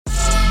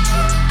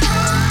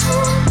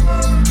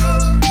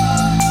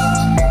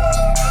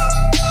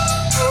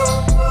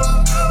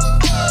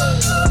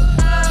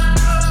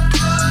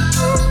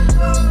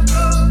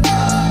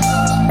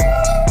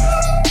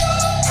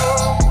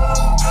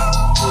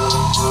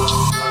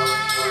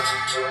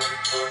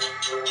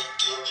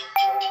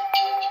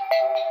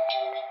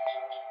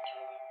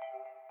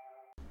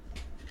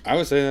I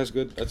would say that's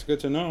good. That's good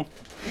to know.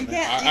 You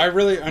can't.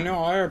 I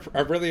know. I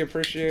really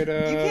appreciate.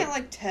 You can't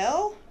like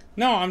tell.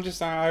 No,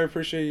 I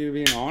appreciate you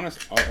being honest,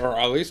 or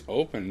at least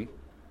open.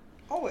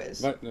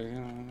 Always. But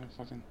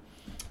fucking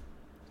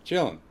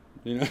chilling,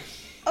 you know.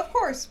 Of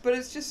course, but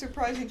it's just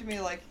surprising to me,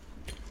 like,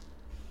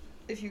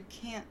 if you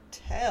can't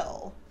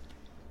tell.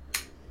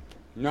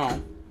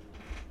 No.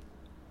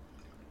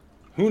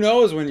 Who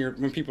knows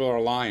when people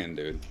are lying,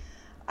 dude?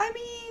 I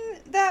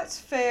mean, that's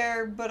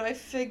fair, but I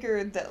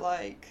figured that,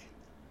 like...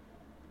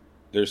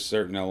 There's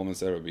certain elements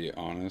that would be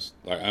honest.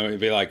 Like, I mean, it'd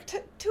be like...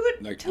 To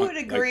a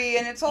degree,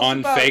 and it's also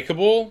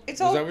unfakeable? About... Is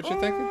that what you're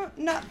thinking?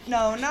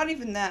 Not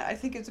even that. I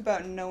think it's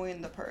about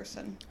knowing the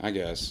person. I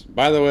guess.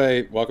 By the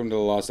way, welcome to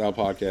the Lost Out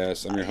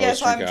Podcast. I'm your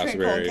host, Trent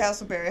Castleberry.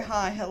 Yes, I'm Trent Castleberry.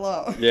 Hi,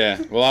 hello.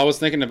 Yeah, well, I was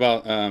thinking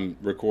about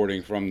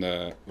recording from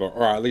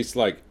or at least,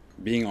 like,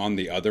 being on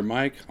the other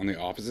mic, on the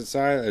opposite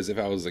side, as if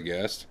I was a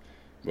guest.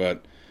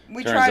 But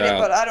we tried it,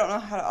 but I don't know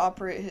how to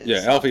operate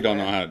his Elfie don't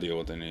know how to deal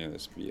with any of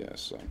this BS,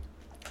 so...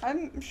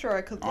 I'm sure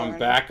I could learn. I'm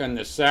back in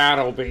the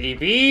saddle,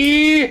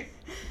 baby!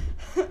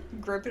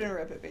 Grip it and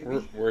rip it,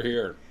 baby. We're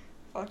here.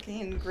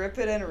 Fucking grip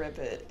it and rip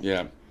it.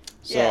 Yeah.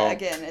 So, yeah,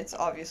 again, it's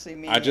obviously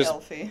me and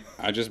Elfie.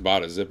 I just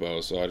bought a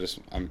Zippo, so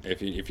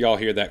if y'all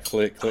hear that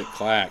click,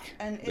 clack,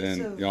 and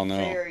then y'all know.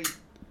 It's a very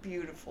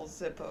beautiful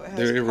Zippo. It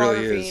has it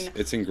really is.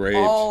 It's engraved.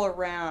 All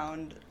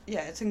around.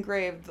 Yeah, it's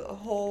engraved. The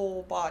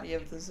whole body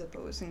of the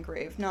Zippo is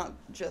engraved, not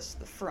just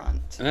the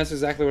front. And that's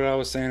exactly what I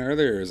was saying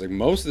earlier. Is like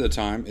most of the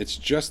time, it's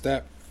just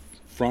that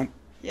front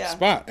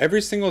spot.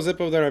 Every single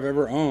Zippo that I've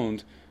ever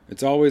owned,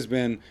 it's always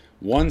been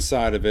one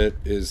side of it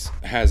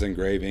has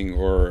engraving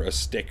or a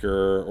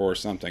sticker or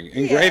something.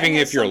 Engraving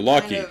if you're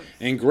lucky.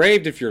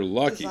 Engraved if you're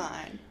lucky.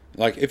 Design.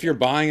 Like if you're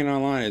buying it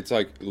online, it's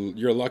like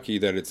you're lucky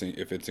that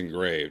if it's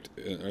engraved.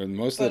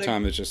 Most of the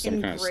time, it's just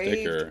some kind of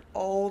sticker.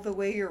 All the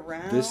way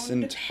around. This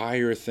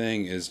entire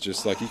thing is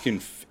just like you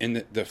can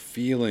in the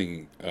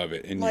feeling of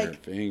it in your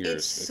fingers.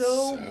 It's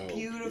so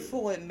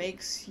beautiful. It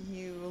makes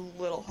you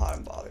a little hot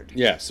and bothered.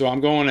 Yeah, so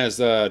I'm going as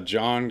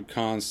John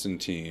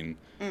Constantine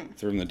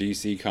from the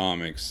DC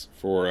Comics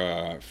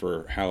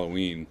for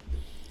Halloween.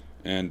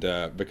 And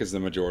because the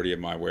majority of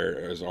my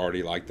wear is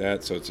already like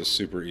that, so it's a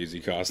super easy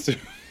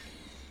costume.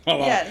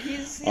 All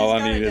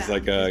I need is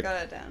like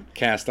a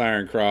cast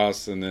iron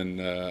cross and then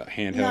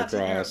handheld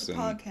cross.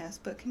 Not to podcast,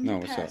 but can you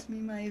pass me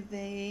my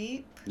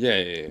vape?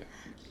 Yeah.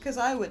 Because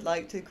I would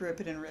like to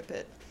grip it and rip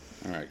it.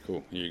 All right,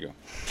 cool. Here you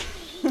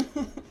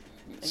go.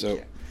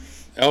 So,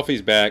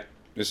 Elfie's back.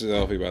 This is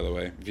Elfie, by the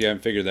way. If you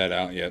haven't figured that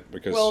out yet,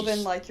 because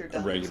then like you're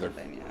done or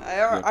something.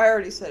 Yeah, I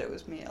already said it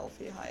was me,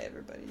 Elfie. Hi,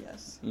 everybody.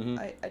 Yes,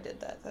 I did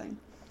that thing.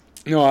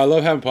 No, I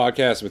love having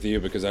podcasts with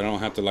you because I don't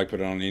have to like put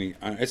on any.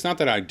 It's not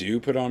that I do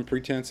put on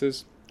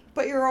pretenses,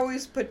 but you're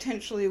always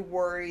potentially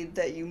worried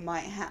that you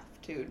might have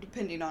to,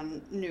 depending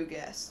on new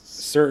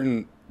guests.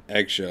 Certain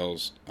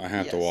eggshells I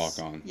have to walk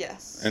on.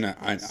 Yes, and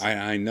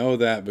I know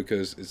that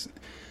because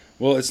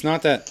it's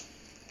not that.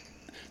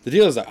 The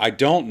deal is that I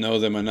don't know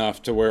them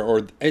enough to where,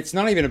 or it's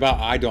not even about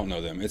I don't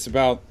know them. It's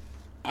about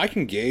I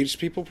can gauge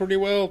people pretty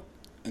well,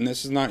 and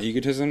this is not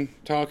egotism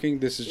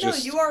talking. This is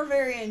just. No, you are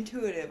very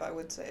intuitive, I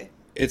would say.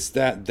 It's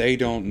that they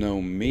don't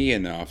know me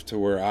enough to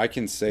where I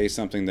can say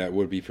something that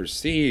would be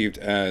perceived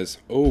as,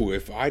 oh,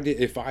 if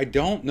I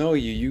don't know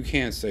you, you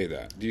can't say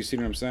that. Do you see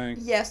what I'm saying?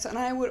 Yes, and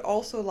I would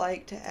also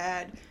like to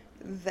add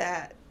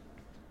that,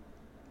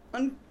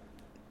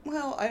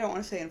 well, I don't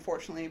want to say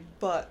unfortunately,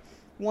 but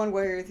one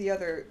way or the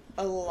other,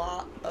 a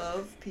lot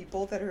of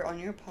people that are on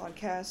your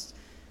podcast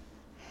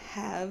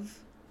have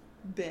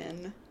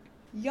been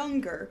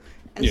younger.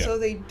 And so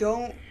they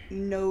don't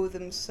know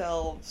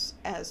themselves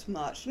as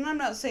much. And I'm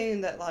not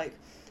saying that, like,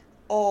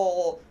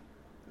 all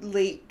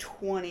late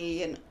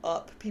 20 and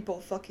up people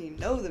fucking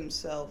know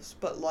themselves,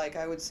 but, like,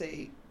 I would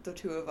say the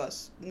two of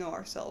us know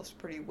ourselves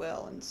pretty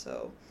well, and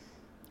so...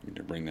 You need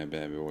to bring that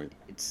bad boy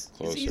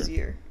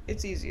closer.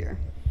 It's easier.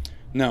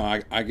 No,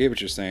 I get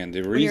what you're saying. The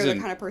reason... When you're the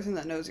kind of person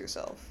that knows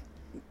yourself.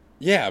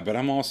 Yeah, but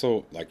I'm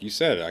also, like you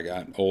said, I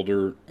got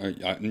older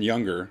and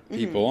younger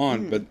people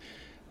on, but...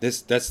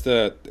 It's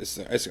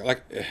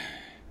like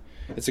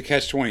it's a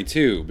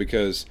catch-22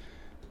 because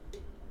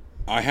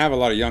I have a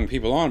lot of young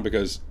people on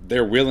because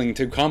they're willing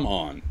to come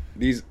on.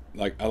 These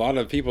like a lot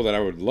of people that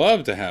I would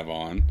love to have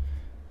on.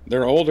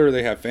 They're older,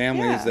 they have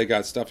families, they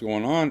got stuff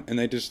going on, and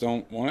they just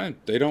don't want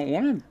to. They don't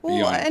want to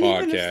be on a podcast.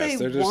 Even if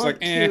they're just like,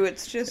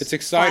 it's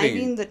exciting.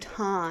 Finding the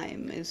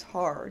time is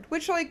hard.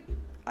 Which, like,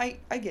 I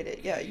get it.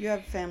 Yeah, you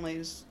have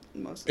families.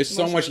 It's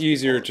so much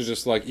easier to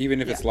just like, even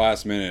if it's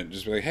last minute,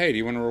 just be like, hey, do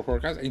you want to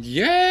record guys?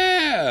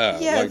 Yeah,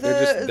 like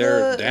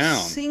they're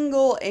down.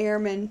 Single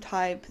airman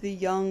type, the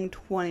young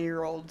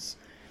 20-year-olds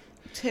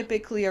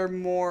typically are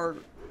more,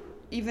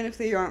 even if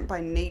they aren't by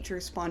nature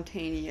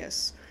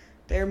spontaneous,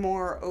 they're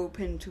more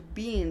open to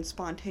being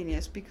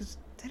spontaneous because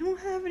they don't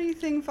have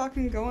anything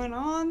fucking going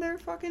on. They're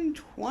fucking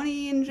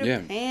 20 in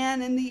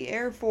Japan in the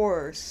Air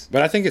Force.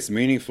 But I think it's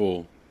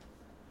meaningful.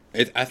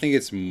 I think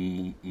it's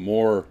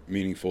more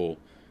meaningful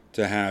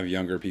to have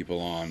younger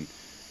people on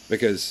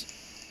because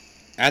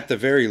at the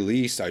very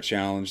least, I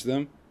challenge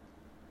them,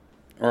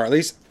 or at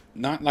least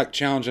not like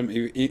challenge them.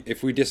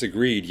 If we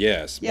disagreed,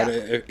 yes, Yeah.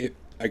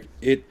 but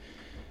it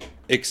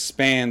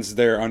expands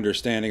their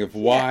understanding of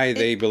why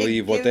they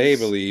believe what they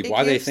believe,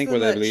 why they think what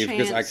they believe.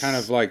 Because I kind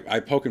of like I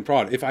poke and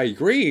prod. If I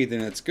agree,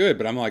 then it's good.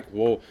 But I'm like,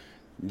 well,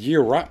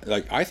 you're right.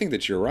 Like I think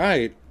that you're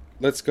right.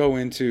 Let's go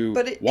into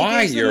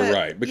why you're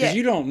right, because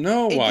you don't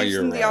know why you're right. It gives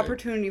them the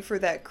opportunity for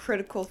that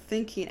critical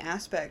thinking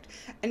aspect.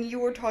 And you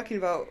were talking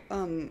about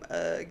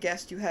a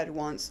guest you had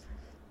once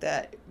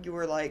that you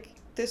were like,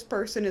 this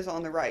person is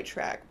on the right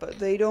track, but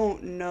they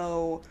don't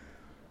know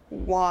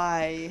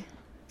why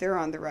they're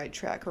on the right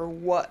track or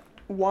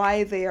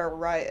why they are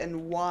right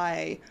and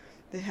why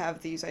they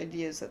have these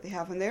ideas that they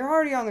have. And they're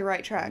already on the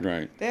right track.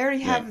 Right. They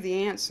already have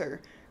the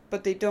answer.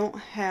 But they don't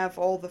have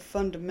all the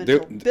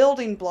fundamental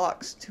building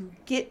blocks to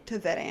get to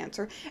that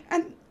answer.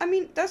 And, I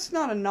mean, that's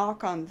not a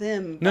knock on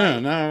them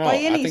not at all. By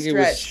any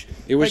stretch.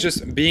 It was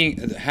just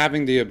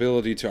having the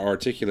ability to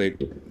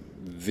articulate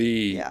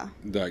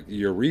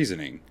your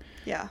reasoning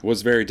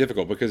was very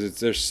difficult, because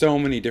there's so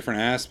many different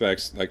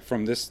aspects, like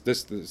from this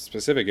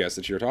specific guest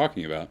that you're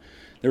talking about.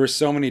 There were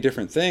so many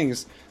different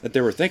things that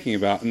they were thinking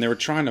about, and they were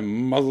trying to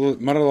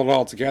muddle it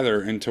all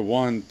together into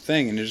one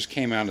thing, and it just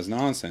came out as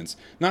nonsense.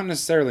 Not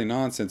necessarily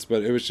nonsense,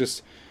 but it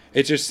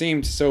just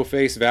seemed so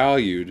face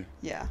valued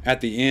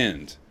at the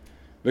end,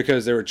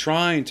 because they were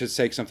trying to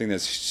take something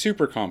that's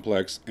super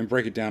complex and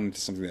break it down into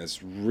something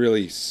that's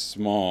really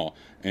small.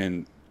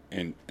 And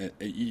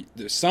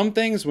some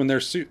things, when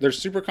they're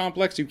super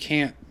complex, you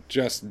can't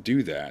just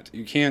do that.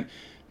 You can't,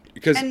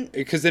 because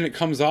then it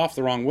comes off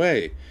the wrong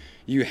way.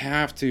 You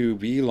have to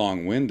be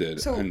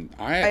long-winded, and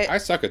I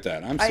suck at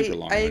that. I'm super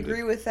long-winded. I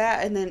agree with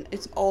that, and then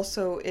it's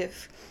also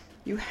if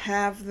you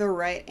have the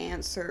right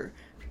answer,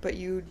 but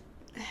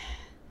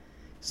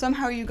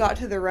somehow you got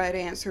to the right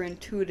answer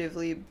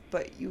intuitively,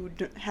 but you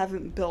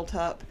haven't built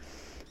up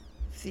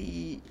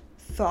the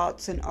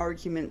thoughts and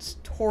arguments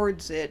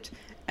towards it,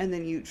 and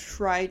then you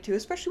try to,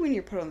 especially when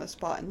you're put on the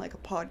spot in like a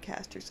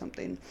podcast or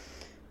something,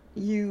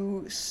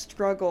 you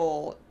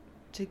struggle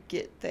to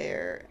get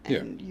there,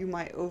 and you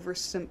might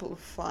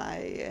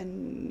oversimplify,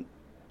 and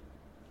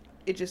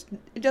it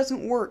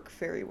doesn't work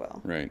very well.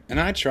 Right. And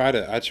I try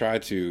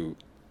to,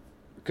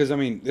 because I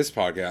mean, this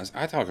podcast,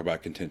 I talk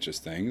about contentious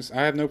things.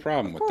 I have no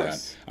problem with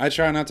that. I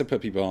try not to put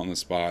people on the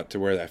spot to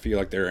where I feel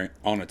like they're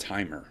on a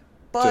timer.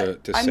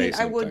 But to say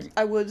something.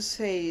 I would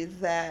say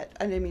that,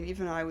 and I mean,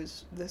 even I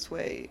was this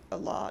way a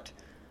lot.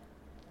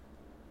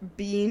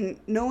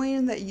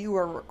 Knowing that you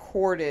are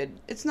recorded,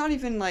 it's not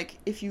even like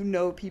if you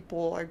know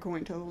people are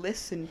going to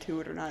listen to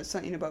it or not. It's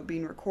something about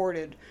being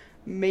recorded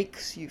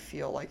makes you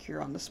feel like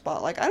you're on the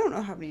spot. Like, I don't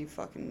know how many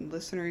fucking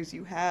listeners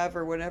you have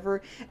or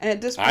whatever. And at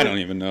this point, I don't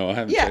even know. I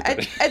haven't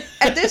checked it.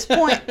 At this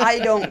point, I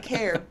don't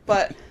care.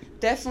 But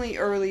definitely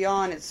early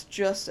on, it's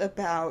just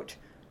about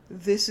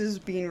this is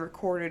being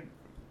recorded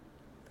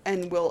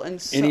and will...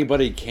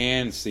 Anybody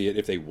can see it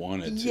if they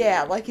wanted to.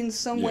 Yeah, like in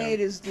some way it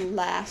is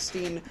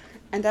lasting.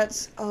 And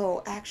that's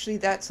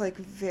like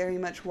very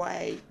much why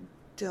I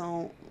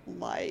don't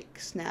like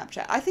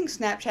Snapchat. I think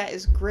Snapchat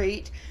is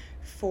great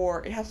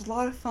it has a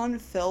lot of fun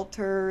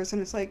filters,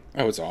 and it's like...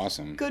 Oh, it's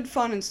awesome. Good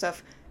fun and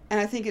stuff. And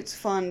I think it's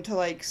fun to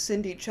like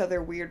send each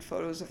other weird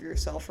photos of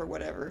yourself or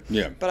whatever.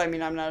 Yeah. But I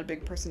mean, I'm not a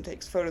big person who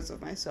takes photos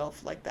of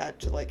myself like that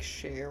to like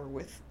share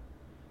with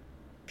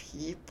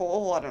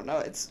people. I don't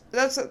know.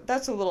 That's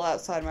a little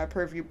outside my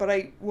purview, but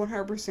I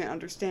 100%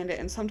 understand it,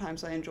 and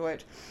sometimes I enjoy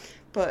it.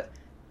 But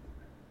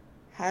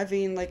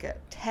having like a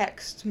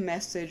text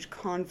message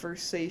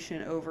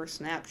conversation over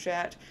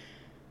Snapchat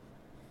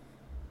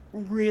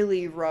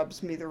really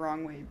rubs me the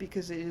wrong way,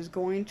 because it is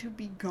going to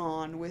be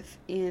gone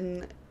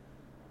within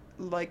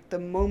like the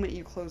moment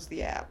you close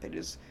the app.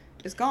 It's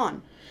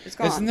gone. It's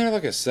gone. Isn't there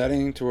like a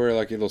setting to where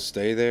like it'll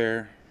stay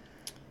there?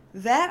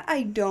 That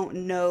I don't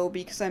know,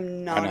 because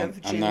I'm not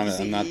of Gen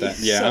Z. I'm not that.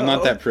 Yeah, so, I'm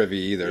not that privy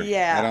either.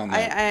 Yeah, I don't know.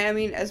 I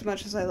mean, as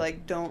much as I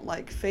don't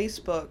like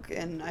Facebook,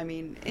 and I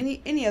mean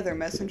any other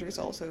messengers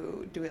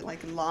also do it, like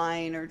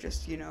Line or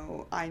just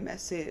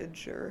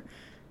iMessage or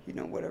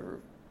whatever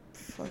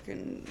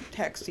fucking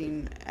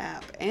texting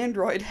app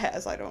Android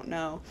has. I don't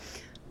know,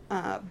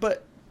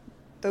 but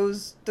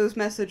those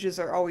messages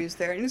are always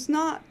there, and it's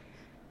not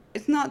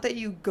that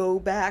you go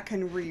back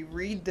and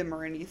reread them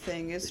or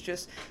anything. It's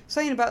just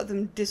something about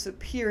them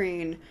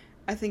disappearing.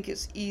 I think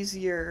it's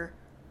easier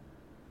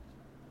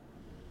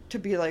to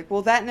be like,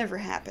 well, that never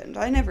happened.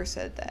 I never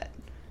said that.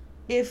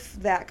 If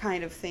that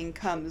kind of thing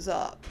comes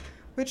up.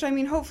 Which, I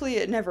mean, hopefully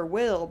it never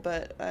will,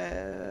 but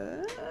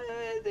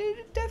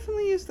it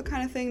definitely is the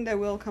kind of thing that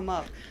will come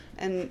up.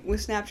 And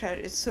with Snapchat,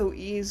 it's so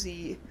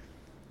easy.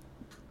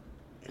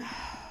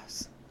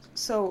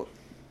 So,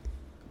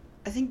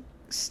 I think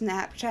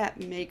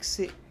Snapchat makes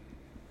it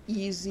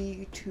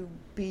easy to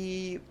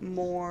be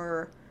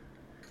more...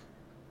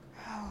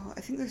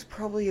 I think there's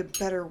probably a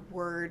better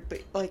word,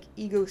 but like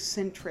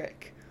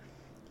egocentric.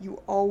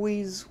 You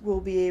always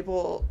will be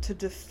able to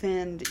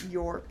defend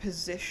your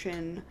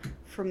position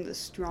from the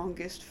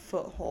strongest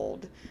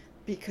foothold,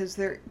 because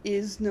there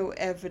is no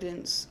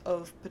evidence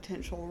of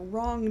potential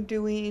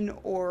wrongdoing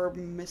or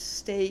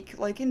mistake,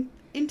 like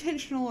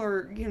intentional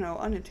or,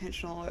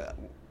 unintentional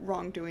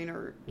wrongdoing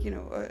or,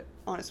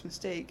 honest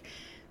mistake.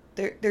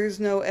 There's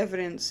no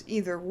evidence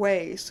either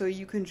way, so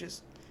you can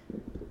just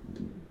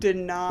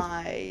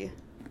deny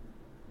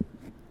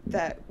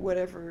that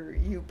whatever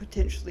you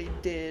potentially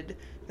did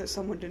that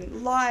someone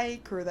didn't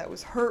like or that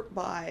was hurt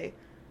by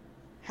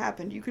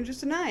happened. You can just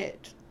deny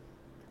it.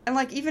 And,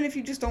 like, even if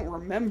you just don't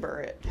remember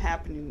it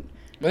happening...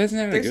 But isn't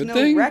that a good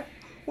thing?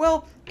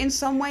 Well, in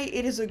some way,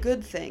 it is a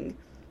good thing.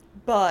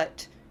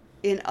 But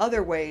in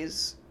other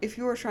ways, if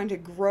you are trying to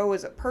grow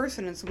as a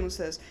person and someone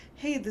says,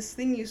 hey, this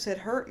thing you said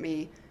hurt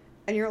me,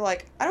 and you're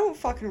like, I don't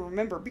fucking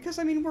remember, because,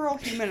 I mean, we're all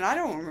human, and I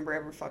don't remember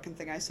every fucking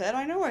thing I said.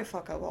 I know I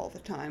fuck up all the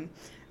time.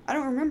 I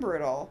don't remember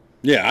it all.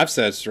 Yeah, I've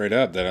said straight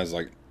up that I was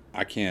like,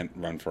 I can't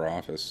run for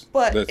office.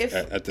 But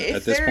at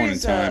this point in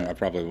time, I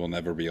probably will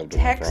never be able to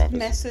run for office. Text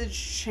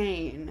message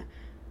chain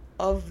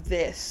of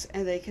this,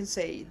 and they can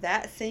say,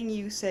 that thing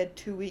you said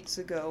 2 weeks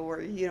ago,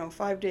 or,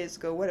 5 days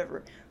ago,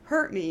 whatever,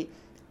 hurt me.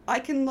 I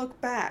can look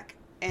back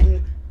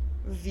and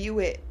view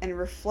it and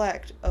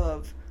reflect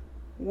of,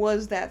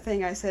 was that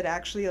thing I said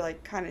actually,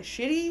 like, kind of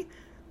shitty?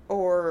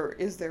 Or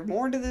is there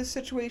more to this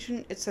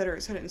situation? Etc.,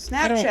 etc. In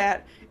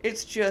Snapchat,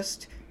 it's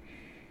just...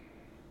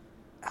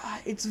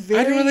 it's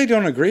very... I really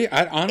don't agree.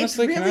 I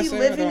honestly, it's really can I say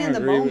living I don't in the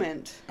agree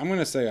moment. I'm going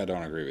to say I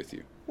don't agree with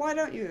you. Why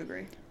don't you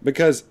agree?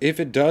 Because if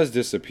it does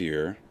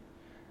disappear,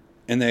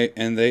 and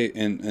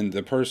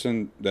the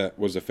person that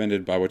was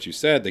offended by what you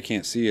said, they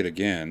can't see it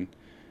again,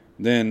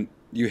 then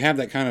you have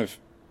that kind of...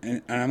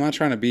 And I'm not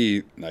trying to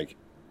be, like,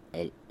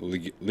 a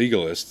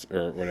legalist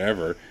or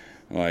whatever.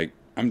 Like,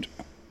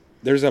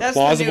 there's a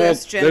plausible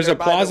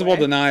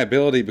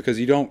deniability because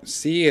you don't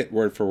see it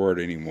word for word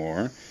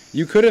anymore.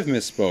 You could have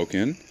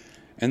misspoken.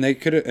 And they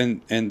could have,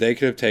 and they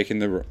could have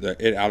taken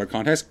it out of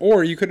context,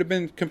 or you could have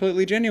been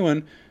completely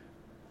genuine.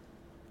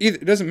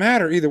 It doesn't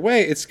matter either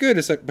way. It's good.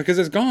 It's like, because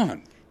it's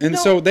gone, and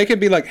so they could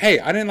be like, "Hey,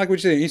 I didn't like what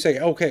you said." And you say,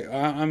 "Okay,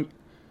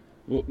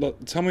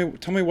 tell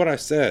me what I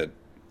said."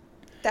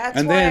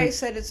 That's why I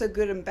said it's a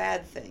good and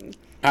bad thing.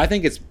 I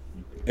think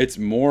it's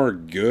more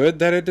good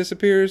that it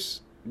disappears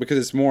because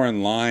it's more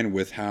in line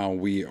with how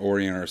we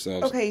orient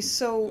ourselves. Okay,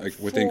 so like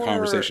within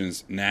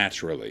conversations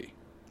naturally.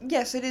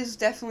 Yes, it is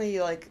definitely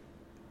like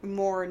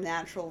more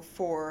natural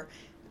for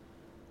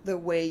the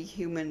way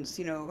humans,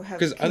 have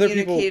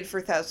communicated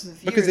for thousands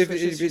of years.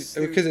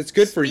 Because it's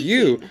good for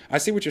you. I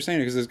see what you're saying,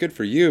 because it's good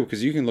for you,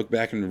 because you can look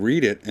back and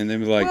read it and then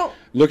be like,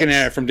 looking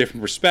at it from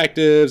different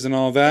perspectives and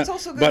all that. It's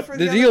also good for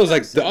the deal is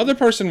like the other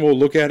person will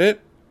look at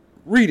it,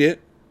 read it,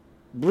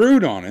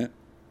 brood on it,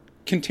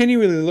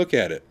 continually look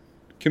at it.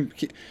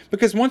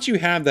 Because once you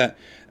have that,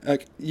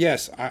 like,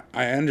 yes,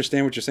 I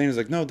understand what you're saying. It's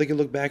like, no, they can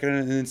look back at it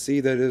and then see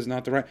that it is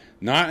not the right.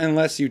 Not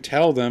unless you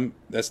tell them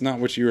that's not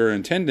what you were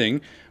intending.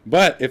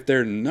 But if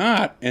they're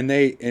not, and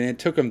it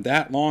took them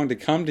that long to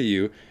come to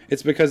you,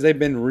 it's because they've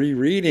been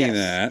rereading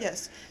that.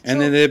 Yes.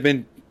 And then they've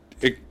been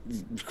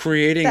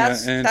creating an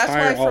entire That's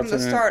why from the alternate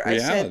start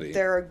reality. I said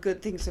there are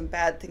good things and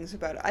bad things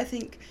about it. I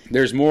think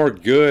there's more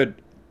good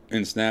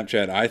in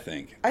Snapchat, I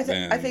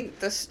think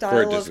the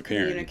style of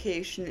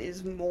communication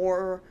is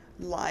more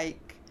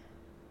like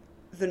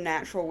the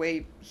natural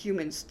way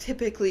humans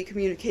typically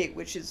communicate,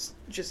 which is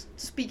just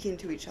speaking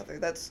to each other.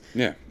 That's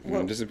when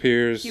it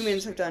disappears.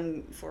 Humans have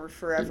done for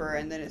forever,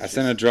 and then I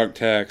sent a drug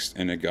text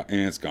and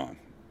it's gone.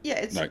 Yeah,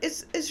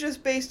 it's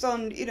just based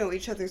on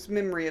each other's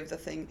memory of the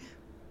thing,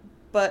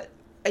 but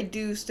I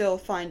do still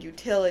find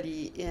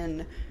utility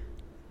in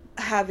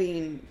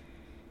having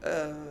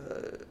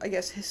I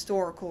guess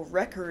historical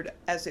record,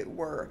 as it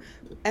were,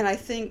 and I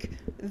think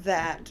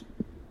that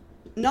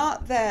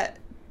not that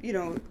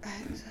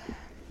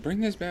bring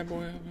this bad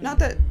boy over. Not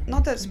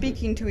that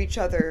speaking to each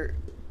other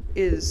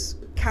is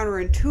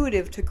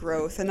counterintuitive to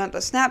growth, and not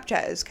that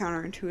Snapchat is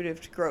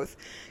counterintuitive to growth,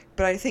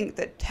 but I think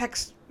that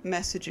text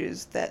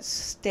messages that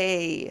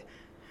stay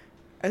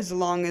as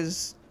long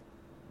as,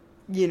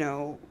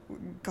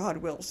 God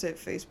wills it,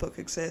 Facebook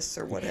exists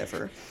or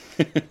whatever,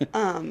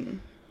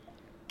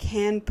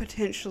 can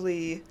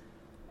potentially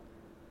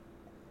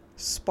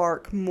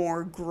spark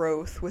more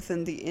growth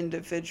within the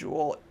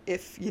individual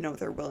if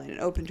they're willing and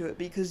open to it,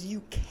 because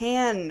you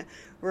can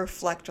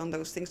reflect on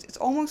those things. It's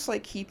almost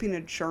like keeping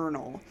a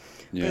journal,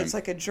 but it's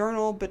like a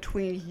journal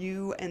between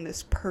you and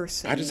this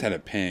person. I just had a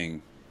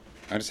ping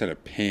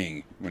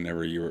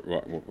whenever you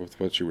were with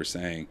what you were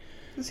saying.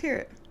 Let's hear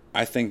it.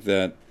 I think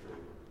that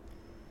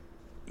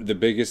the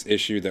biggest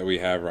issue that we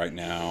have right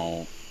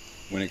now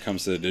when it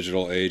comes to the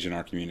digital age and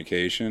our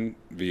communication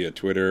via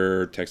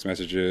Twitter, text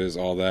messages,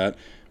 all that,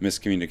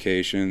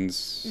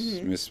 miscommunications,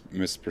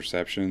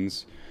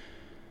 misperceptions.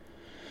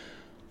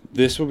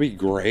 This would be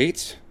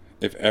great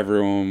if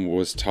everyone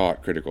was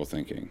taught critical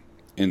thinking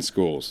in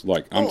schools.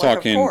 Like, I'm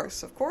talking...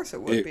 Of course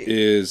it would be. It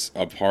is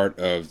a part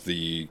of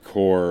the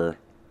core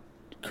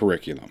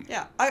curriculum.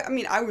 Yeah, I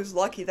mean, I was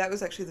lucky. That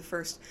was actually the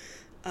first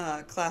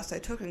class I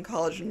took in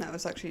college, and that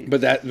was actually.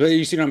 But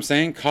you see what I'm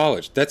saying?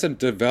 College. That's a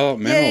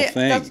developmental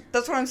thing.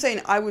 That's what I'm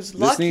saying. I was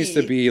lucky. This needs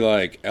to be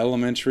like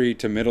elementary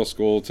to middle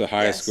school to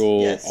high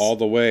school, all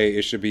the way.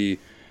 It should be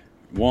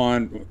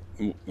 1,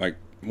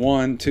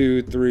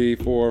 2, 3,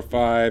 4,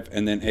 5,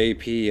 and then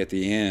AP at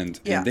the end,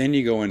 and then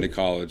you go into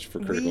college for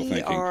critical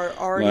thinking. We are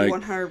already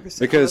 100%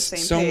 because on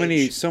the same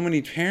page. so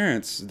many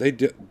parents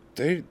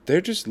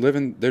they're just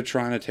living. They're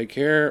trying to take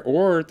care,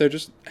 or they're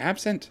just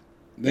absent.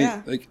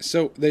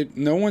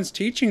 No one's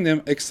teaching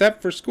them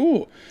except for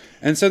school,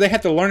 and so they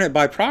have to learn it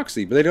by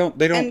proxy. But they don't.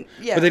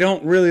 But they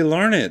don't really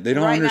learn it. They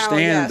don't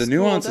understand the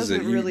nuances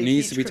that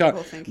needs to be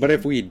taught. But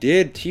if we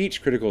did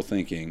teach critical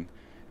thinking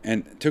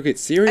and took it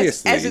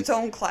seriously as its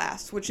own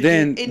class, which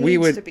then it we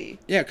needs would, to be.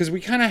 Yeah, because we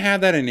kind of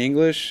have that in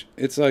English.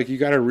 It's like you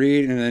got to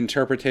read an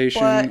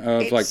interpretation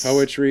of like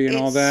poetry and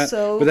all that.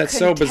 But that's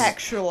so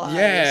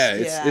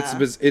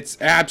contextualized.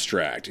 It's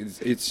abstract.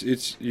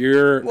 It's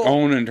your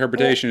own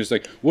interpretation. It's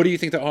like, what do you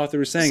think the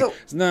author is saying?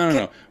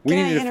 No. Can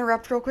I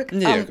interrupt real quick?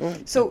 Yeah, go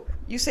ahead. So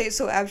you say it's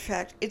so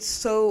abstract. It's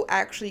so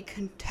actually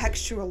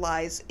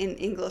contextualized in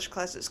English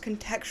classes.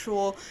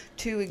 Contextual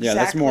to exactly. Yeah,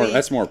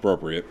 that's more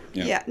appropriate.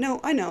 Yeah. No,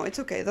 I know it's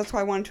okay. That's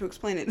why I wanted to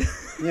explain it.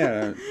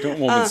 Yeah,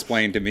 don't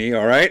explain to me.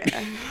 All right.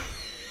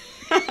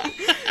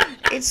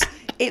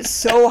 It's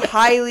so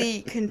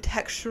highly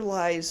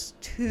contextualized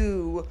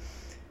to,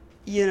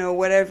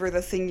 whatever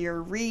the thing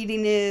you're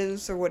reading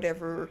is, or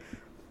whatever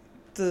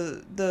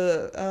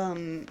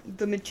the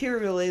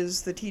material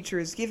is the teacher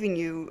is giving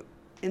you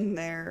in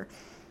their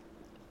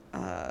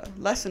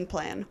lesson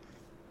plan.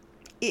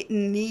 It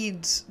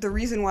needs, the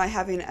reason why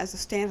having it as a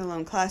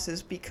standalone class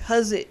is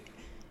because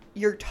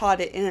you're taught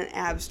it in an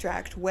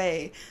abstract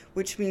way,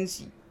 which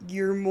means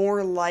you're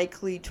more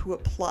likely to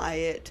apply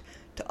it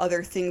to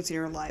other things in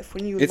your life.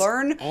 When you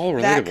learn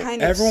that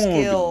kind of skill,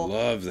 everyone would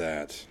love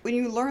that. When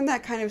you learn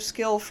that kind of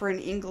skill for an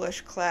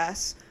English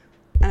class,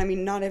 and I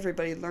mean, not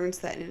everybody learns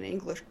that in an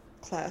English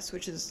class,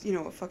 which is,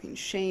 a fucking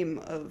shame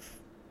of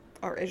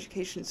our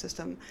education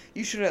system.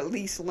 You should at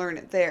least learn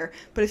it there.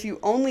 But if you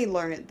only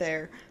learn it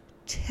there,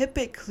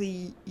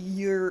 typically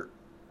you're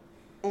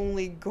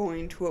only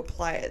going to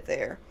apply it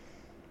there.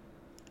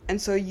 And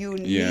so you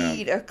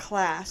need a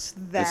class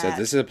that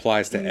this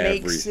applies to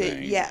makes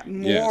everything. it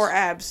more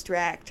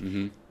abstract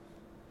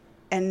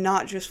and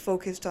not just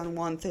focused on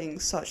one thing,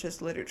 such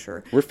as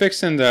literature. We're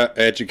fixing the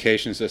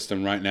education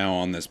system right now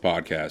on this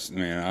podcast.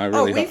 Man,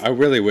 I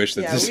really wish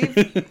that this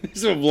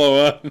would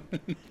blow up.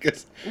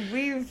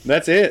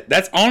 That's it.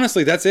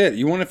 That's it.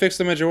 You want to fix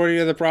the majority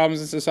of the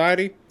problems in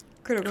society?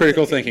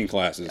 Critical thinking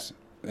classes.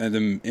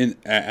 And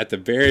at the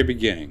very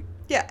beginning.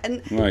 Yeah,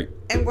 and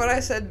what I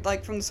said,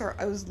 from the start,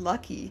 I was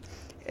lucky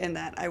in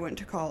that I went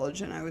to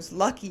college, and I was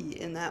lucky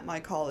in that my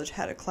college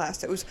had a class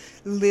that was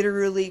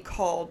literally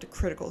called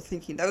critical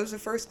thinking. That was the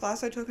first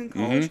class I took in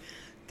college.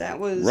 That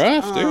was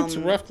rough, dude. It's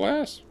a rough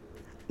class.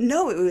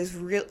 No, it was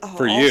real.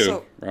 For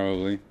you,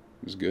 probably. It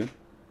was good.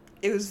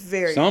 It was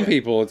very Some good.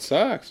 people, it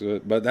sucks,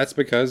 but that's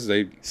because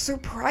they...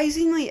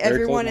 Surprisingly,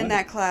 everyone in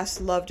that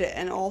class loved it,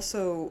 and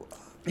also...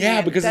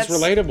 Yeah, because it's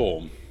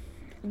relatable.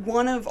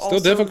 One of still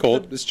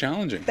difficult. It's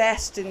challenging.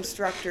 Best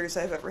instructors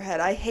I've ever had.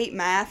 I hate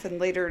math, and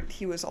later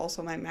he was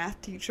also my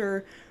math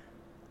teacher.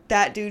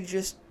 That dude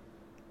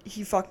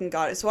he fucking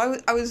got it. So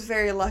I was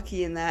very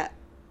lucky in that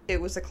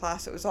it was a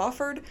class that was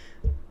offered.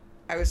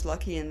 I was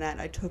lucky in that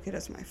I took it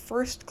as my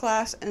first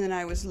class, and then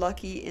I was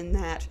lucky in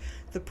that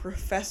the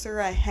professor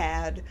I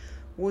had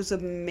was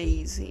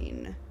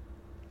amazing.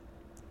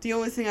 The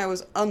only thing I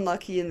was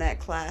unlucky in that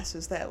class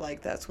is that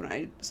that's when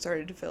I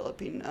started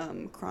developing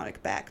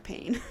chronic back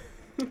pain.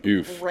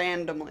 Oof.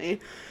 Randomly.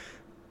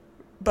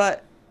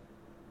 But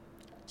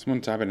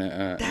someone type in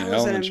that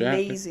was an chat.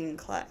 Amazing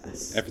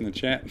class. F in the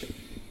chat.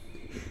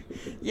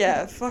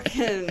 Yeah,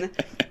 fucking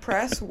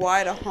press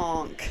Y to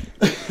honk.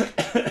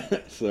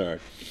 Sorry.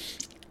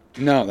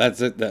 No, that's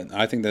it.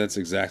 I think that's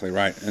exactly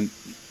right. And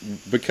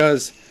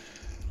because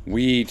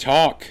we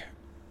talk,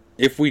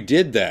 if we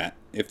did that,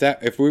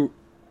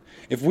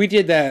 if we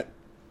did that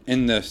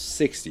in the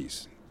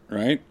 60s,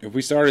 right? If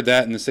we started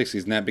that in the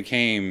 60s and that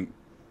became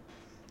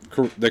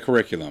the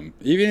curriculum,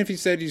 even if you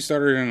said you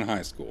started in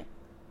high school,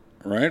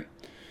 right?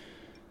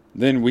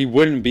 Then we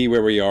wouldn't be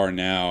where we are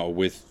now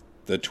with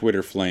the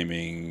Twitter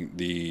flaming,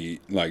 the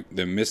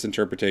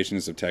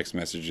misinterpretations of text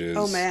messages.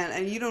 Oh man,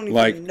 and you don't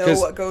even know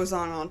what goes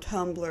on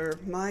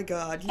Tumblr. My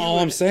God.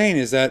 I'm saying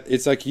is that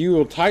it's like you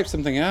will type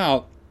something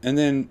out and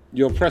then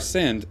you'll press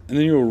send and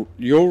then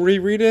you'll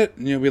reread it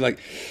and you'll be like,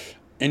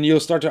 and you'll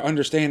start to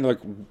understand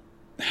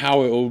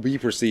how it will be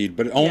perceived,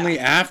 but only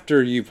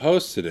after you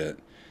posted it.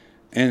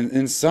 And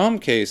in some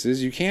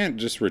cases, you can't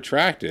just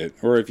retract it,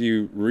 or if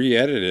you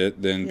re-edit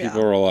it, then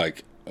people are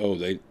like, oh,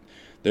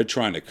 they're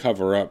trying to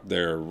cover up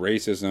their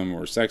racism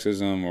or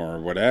sexism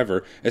or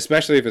whatever,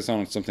 especially if it's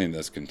on something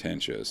that's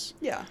contentious.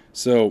 Yeah.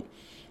 So,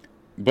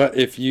 but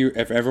if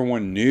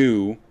everyone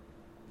knew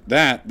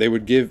that, they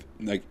would give,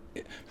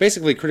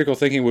 basically critical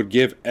thinking would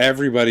give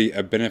everybody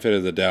a benefit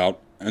of the doubt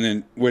and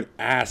then would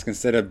ask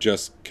instead of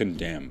just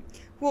condemn.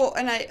 Well,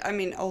 and I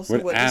mean, also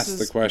Would what ask this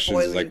the is questions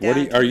boiling like,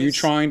 down are to you is-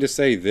 trying to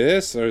say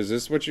this, or is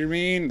this what you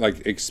mean?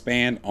 Like,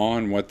 expand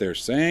on what they're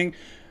saying.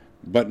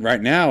 But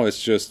right now,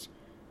 it's just,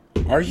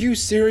 are you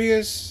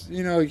serious?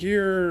 You know,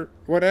 you're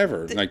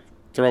whatever. Like,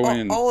 throw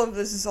in. All of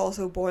this is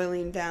also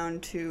boiling down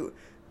to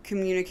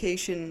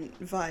communication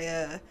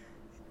via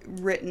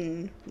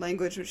written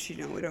language, which, you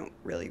know, we don't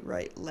really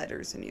write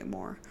letters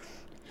anymore.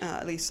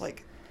 At least,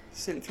 like,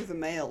 sent through the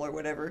mail or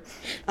whatever.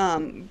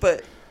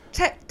 But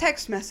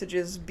text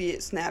messages, be it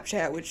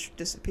Snapchat, which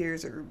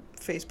disappears, or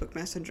Facebook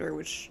Messenger,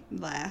 which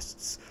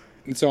lasts.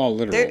 It's all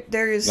literal.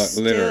 There is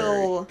literary.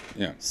 still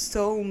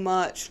so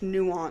much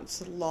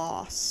nuance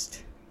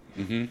lost.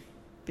 Mm-hmm.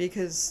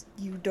 Because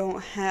you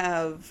don't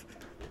have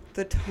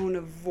the tone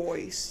of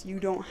voice, you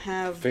don't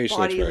have facial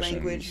body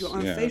language, you don't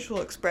have yeah.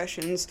 facial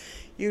expressions,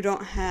 you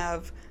don't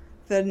have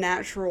the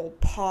natural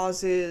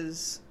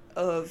pauses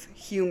of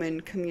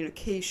human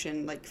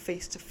communication, like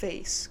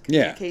face-to-face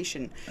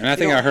communication. Yeah. And I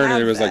think I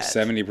heard it was like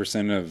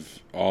 70% of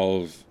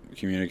all of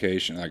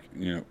communication, like,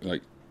 you know,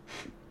 like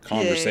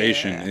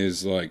conversation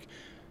is like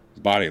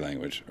body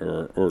language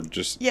or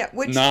just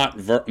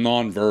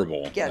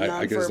non-verbal. Yeah, non-verbal.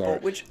 I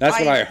guess which that's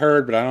what I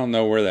heard, but I don't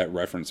know where that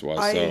reference was.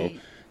 So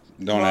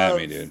don't at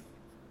me, dude.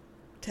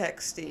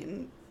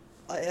 Texting.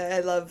 I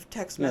love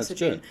text messaging. That's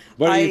good.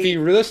 But if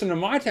you listen to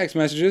my text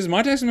messages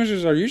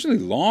are usually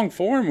long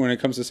form when it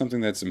comes to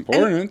something that's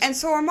important. And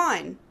so are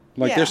mine.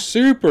 Like they're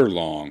super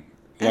long.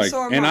 And so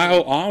are and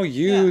mine. I'll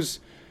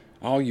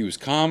use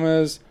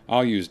commas.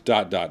 I'll use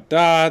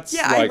dots.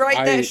 Yeah, like, I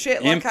write that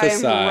shit like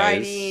emphasize, I'm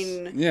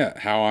writing. Yeah,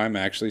 how I'm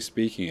actually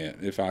speaking it.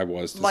 If I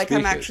was to like speak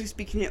I'm actually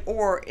speaking it,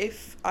 or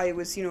if I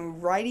was, you know,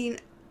 writing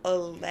a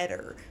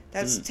letter.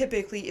 That's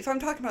typically, if I'm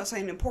talking about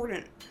something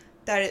important,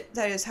 that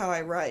is how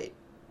I write.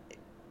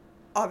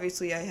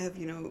 Obviously, I have,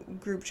 you know,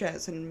 group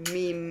chats and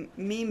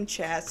meme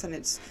chats, and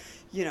it's,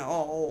 you know,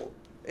 all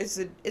it's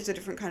a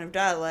different kind of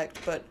dialect.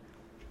 But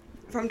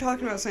if I'm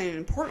talking about something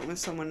important with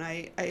someone,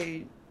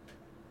 I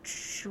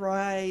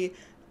try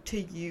to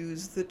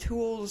use the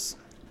tools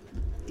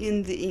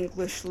in the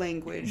English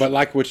language. But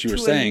like what you were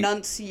saying, to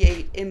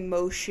enunciate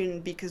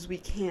emotion, because we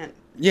can't.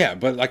 Yeah,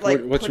 but like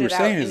what you were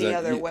saying is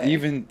that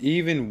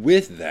even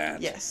with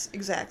that. Yes,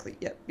 exactly.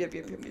 Yep.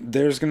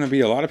 There's going to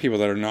be a lot of people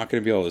that are not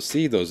going to be able to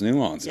see those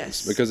nuances.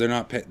 Yes. Because they're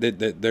not.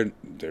 They're.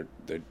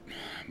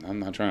 I'm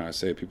not trying to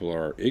say people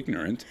are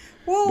ignorant.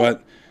 Well,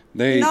 but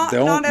they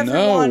don't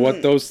know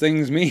what those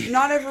things mean.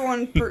 Not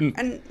everyone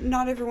and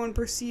not everyone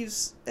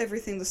perceives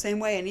everything the same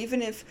way. And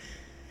even if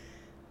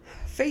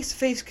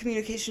face-to-face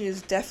communication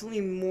is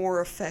definitely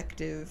more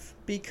effective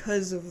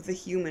because of the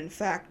human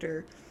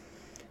factor,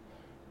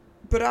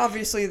 but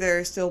obviously there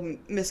are still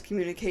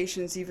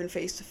miscommunications even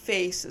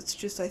face-to-face. It's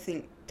just, I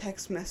think,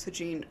 text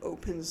messaging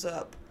opens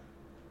up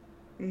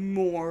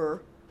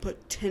more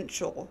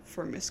potential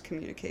for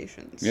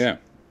miscommunications. Yeah.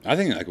 I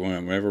think like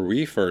whenever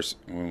we first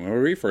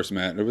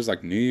met, it was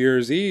like New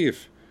Year's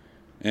Eve,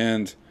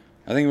 and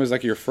I think it was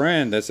like your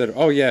friend that said,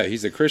 "Oh yeah,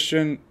 he's a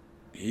Christian.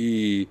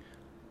 He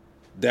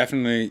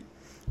definitely."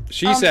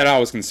 She said I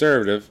was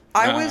conservative.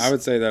 I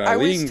would say that I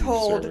lean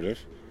conservative.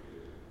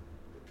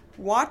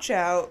 Watch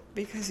out,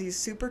 because he's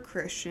super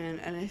Christian,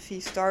 and if he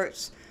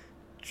starts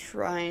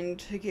trying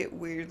to get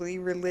weirdly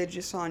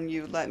religious on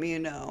you, let me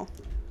know.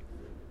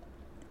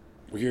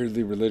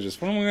 Weirdly religious.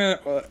 What am I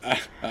gonna?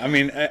 I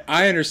mean,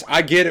 I understand.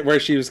 I get it where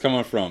she was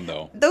coming from,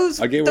 though.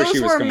 I get where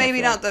she was coming from.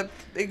 Maybe not the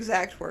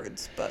exact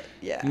words, but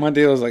yeah. My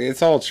deal is like,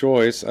 it's all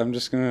choice. I'm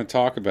just gonna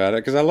talk about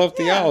it because I love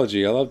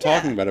theology. I love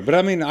talking about it. But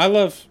I mean, I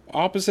love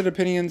opposite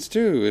opinions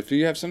too. If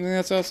you have something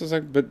that's else, it's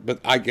like, but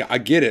I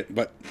get it.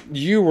 But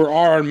you were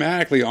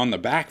automatically on the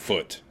back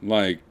foot,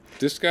 like.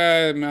 This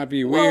guy might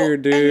be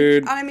weird,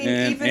 dude. And, I mean,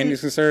 and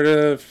he's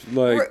conservative.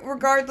 Like,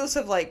 regardless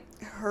of like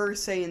her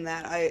saying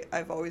that,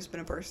 I've always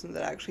been a person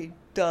that actually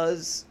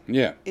does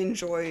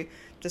enjoy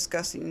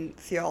discussing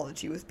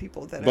theology with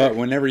people that. But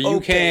whenever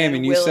you came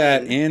and you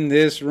sat in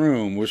this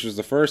room, which was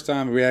the first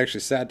time we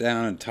actually sat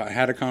down and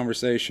had a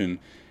conversation,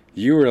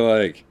 you were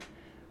like,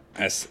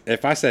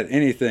 if I said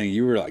anything,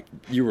 you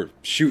were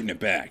shooting it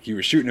back. You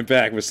were shooting it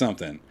back with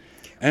something,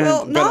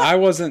 but I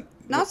wasn't.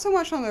 Not so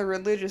much on the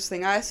religious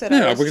thing. I said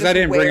no, I was because just I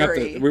didn't wary.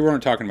 bring up we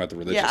weren't talking about the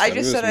religious stuff. Yeah, I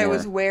just said I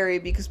was wary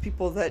because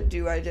people that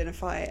do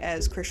identify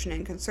as Christian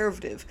and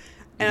conservative.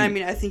 And I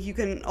mean, I think you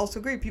can also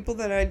agree, people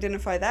that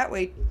identify that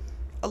way,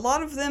 a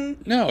lot of them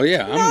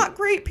not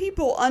great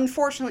people,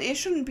 unfortunately. It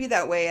shouldn't be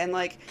that way, and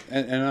like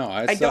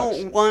I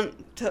don't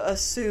want to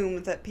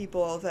assume that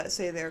people that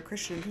say they're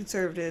Christian and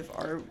conservative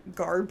are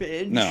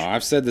garbage. No,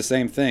 I've said the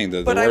same thing.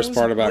 The worst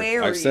part about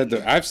I've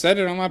said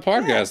it on my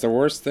podcast. Yeah. The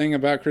worst thing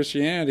about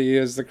Christianity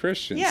is the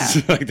Christians. Yeah.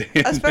 Like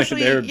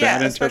they're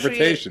bad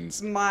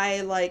interpretations.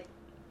 My like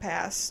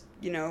past,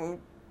 you know,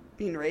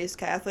 being raised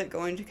Catholic,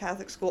 going to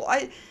Catholic school.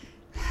 I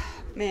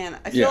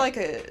feel like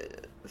a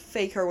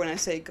faker when I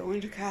say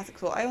going to Catholic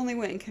school. I only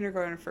went in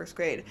kindergarten and first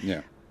grade.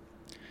 Yeah.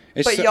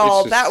 But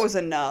y'all, that was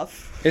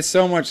enough. It's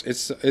so much.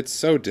 It's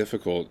so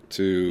difficult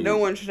to. No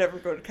one should ever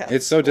go to Catholic.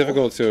 It's so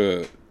difficult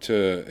to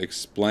to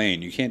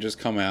explain. You can't just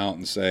come out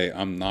and say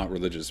I'm not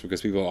religious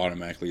because people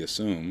automatically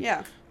assume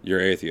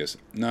you're atheist.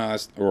 No,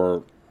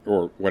 or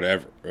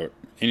whatever, or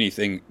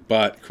anything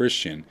but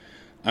Christian.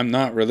 I'm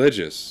not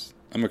religious.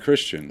 I'm a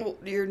Christian. Well,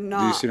 you're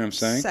not. Do you see what I'm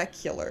saying?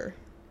 Secular.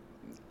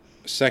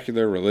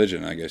 Secular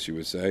religion, I guess you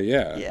would say.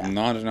 Yeah.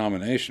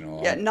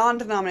 Non-denominational. Yeah,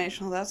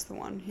 non-denominational. That's the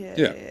one.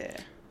 Yeah.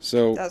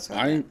 So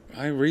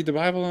I read the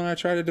Bible and I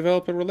try to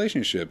develop a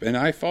relationship, and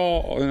I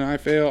fall and I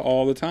fail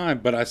all the time,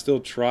 but I still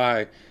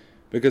try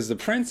because the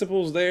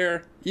principle's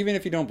there. Even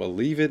if you don't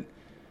believe it,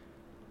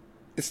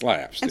 it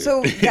slaps. And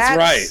so it's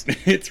right.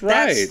 It's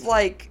right. That's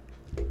like,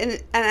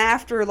 and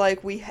after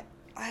like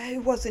I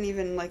wasn't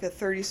even like a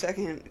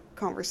 30-second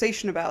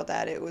conversation about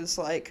that. It was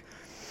like,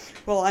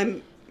 well,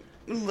 I'm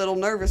a little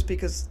nervous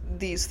because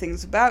these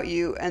things about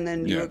you, and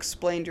then you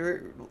explained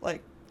your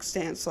like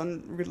stance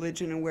on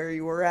religion and where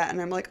you were at, and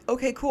I'm like,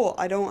 okay, cool,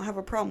 I don't have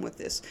a problem with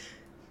this,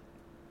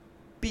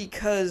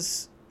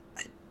 because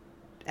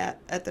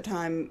at the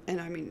time,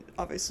 and I mean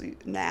obviously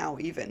now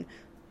even,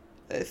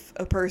 if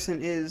a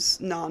person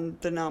is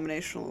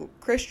non-denominational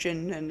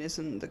Christian and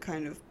isn't the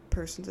kind of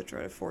person to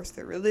try to force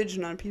their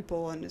religion on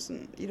people and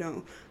isn't,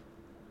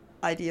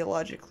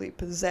 ideologically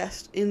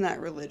possessed in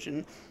that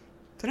religion,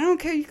 then I don't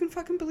care. You can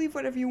fucking believe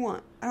whatever you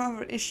want. I don't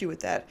have an issue with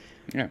that.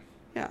 Yeah.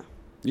 Yeah.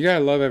 You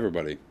gotta love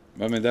everybody.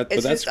 I mean, but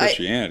that's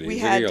Christianity. We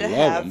had to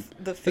have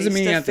the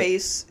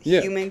face-to-face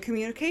human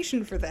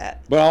communication for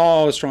that. But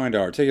all I was trying to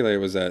articulate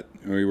was that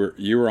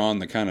you were on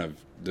the kind of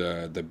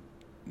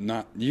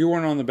you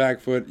weren't on the back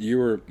foot. You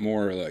were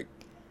more like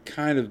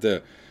kind of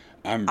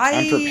I'm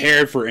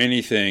prepared for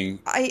anything.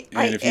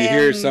 And if you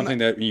hear something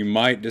that you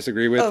might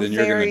disagree with, then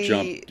you're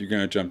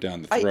gonna jump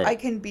down the throat. I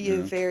can be a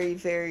very,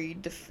 very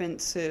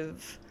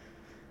defensive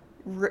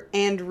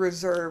and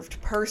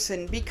reserved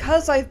person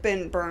because I've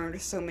been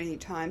burned so many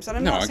times. And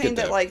I'm not saying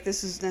that like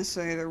this is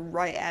necessarily the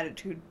right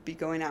attitude to be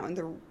going out in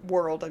the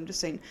world. I'm just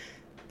saying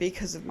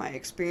because of my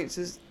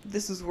experiences,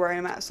 this is where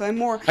I'm at. So I'm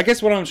more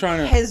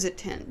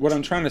hesitant. What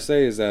I'm trying to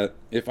say is that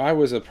if I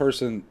was a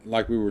person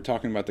like we were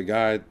talking about the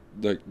guy,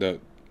 the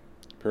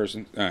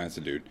person, it's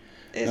a dude.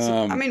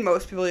 I mean,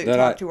 most people you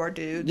talk to are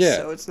dudes,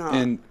 so it's not.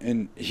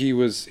 And he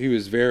was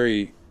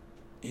very.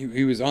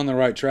 He was on the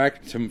right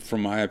track,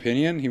 from my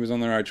opinion. He was on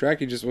the right track.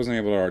 He just wasn't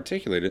able to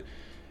articulate it.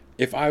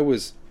 If I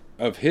was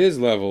of his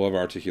level of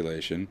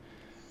articulation,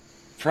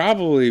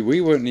 probably we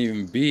wouldn't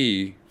even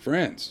be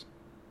friends,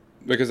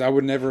 because I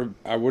wouldn't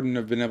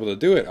have been able to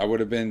do it. I would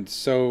have been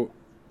so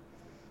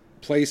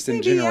placed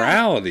in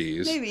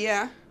generalities. Maybe,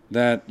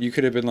 that you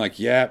could have been like,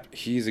 yep,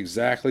 he's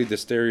exactly the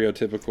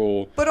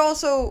stereotypical. But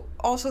also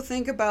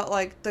think about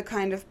like the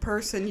kind of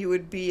person you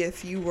would be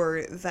if you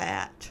were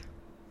that.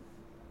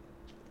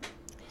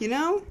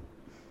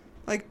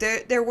 Like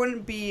there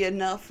wouldn't be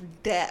enough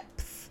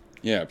depth.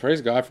 Yeah,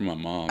 praise God for my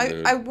mom.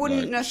 I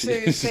wouldn't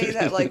necessarily say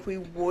that like we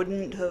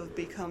wouldn't have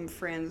become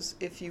friends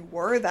if you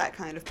were that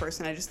kind of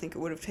person. I just think it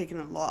would have taken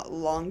a lot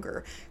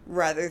longer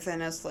rather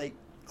than us like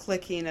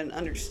clicking and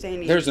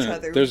understanding each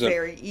other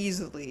very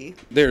easily.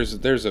 I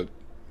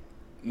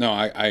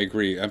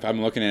agree. If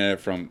I'm looking at it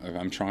if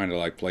I'm trying to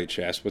like play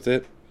chess with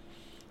it,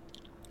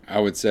 I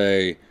would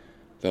say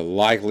the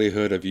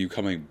likelihood of you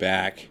coming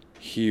back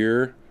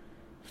here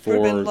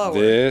for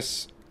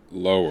this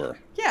lower.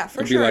 Yeah,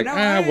 for It'd sure. Be like,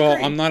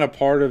 I'm not a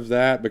part of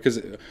that,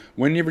 because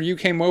whenever you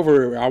came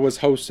over, I was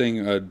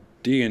hosting a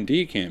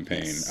D&D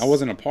campaign. Yes. I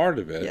wasn't a part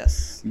of it.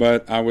 Yes.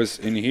 But I was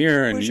in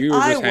here, and you were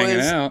just hanging out.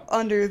 I was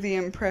under the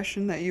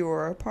impression that you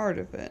were a part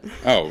of it.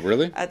 Oh,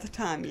 really? At the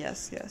time,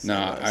 yes.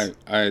 No,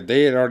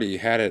 they had already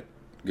had it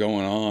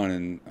going on,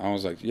 and I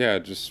was like, yeah,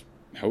 just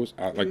host,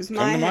 come to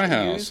my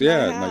house.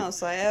 My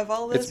house. I have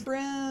all this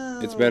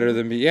room. It's better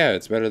than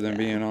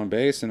being on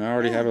base, and I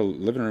already have a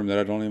living room that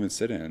I don't even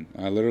sit in.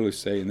 I literally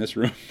stay in this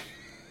room.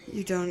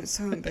 You don't. It's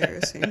so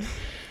embarrassing.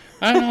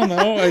 I don't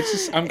know. It's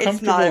just I'm comfortable in here.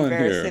 It's not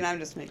embarrassing. I'm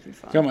just making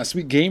fun. Got my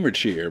sweet gamer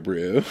chair,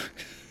 bro.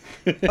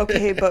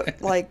 Okay,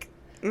 but like,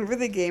 remember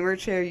the gamer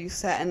chair you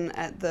sat in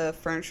at the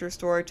furniture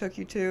store I took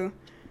you to?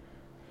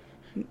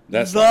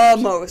 That's the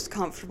most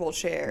comfortable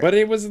chair. But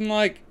it wasn't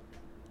like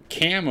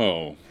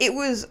camo. It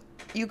was.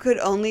 You could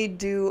only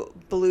do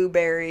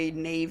blueberry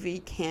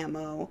navy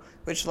camo,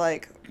 which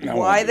like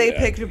why they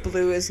picked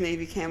blue as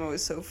navy camo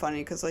is so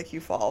funny, because like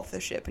you fall off the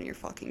ship and you're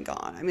fucking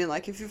gone. I mean,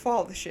 like if you fall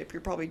off the ship,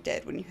 you're probably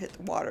dead when you hit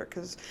the water,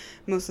 because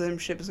most of them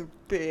ships are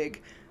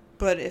big.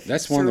 But if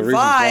that's one of the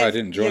reasons why I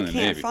didn't join the Navy.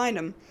 You can't find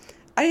them.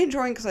 I didn't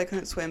join because I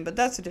couldn't swim, but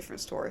that's a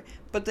different story.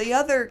 But the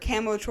other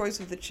camo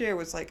choice of the chair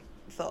was like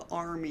the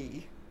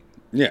army.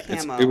 Yeah,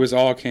 it was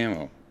all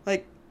camo.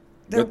 Like.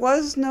 There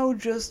was no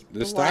just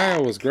the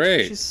style was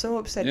great. She's so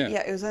upset.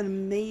 Yeah, it was an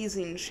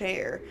amazing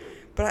chair.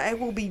 But I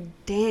will be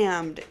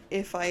damned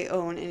if I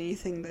own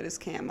anything that is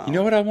camo. You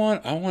know what I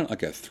want? I want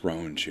like a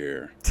throne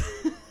chair.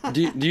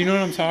 do you know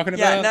what I'm talking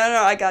about? Yeah,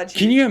 no, I got you.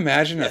 Can you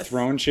imagine a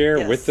throne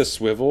chair with the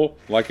swivel,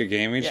 like a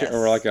gaming chair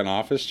or like an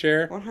office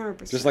chair?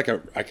 100%. Just like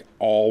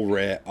all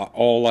red,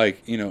 all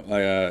like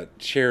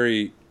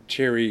cherry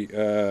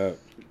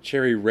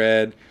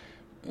red,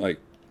 like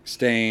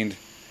stained.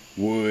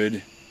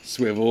 wood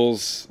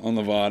swivels on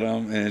the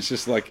bottom, and it's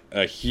just like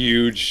a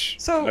huge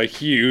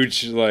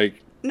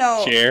like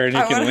No, chair, and you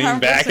I can lean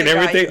 100% back and got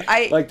everything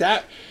you. like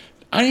that.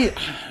 I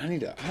need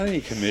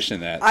to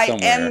commission that I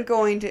somewhere. am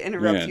going to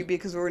interrupt Yeah. you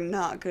because we're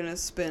not going to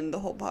spend the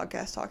whole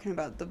podcast talking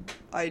about the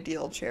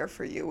ideal chair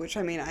for you, which,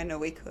 I mean, I know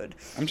we could.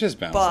 I'm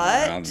just bouncing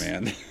But- around,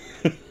 man.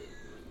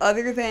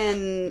 Other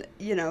than,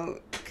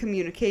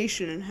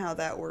 communication and how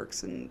that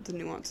works and the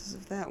nuances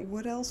of that,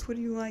 what else would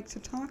you like to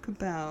talk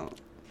about?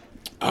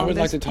 I on would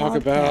like this to talk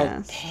about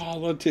podcast?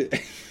 politics.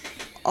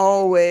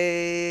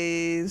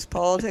 Always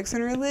politics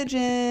and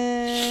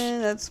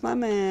religion. That's my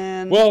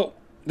man. Well,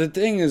 the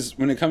thing is,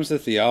 when it comes to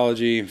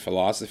theology and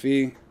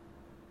philosophy,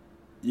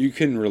 you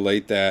can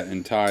relate that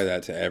and tie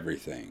that to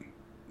everything.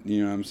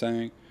 You know what I'm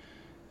saying?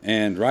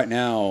 And right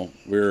now,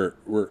 we're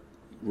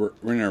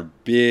in a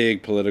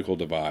big political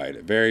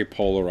divide, very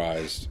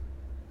polarized,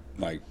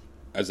 like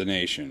as a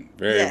nation,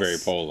 very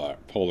Yes.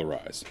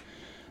 polarized.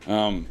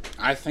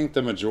 I think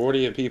the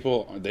majority of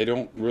people, they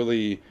don't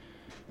really.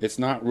 It's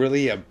not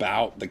really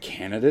about the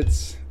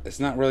candidates.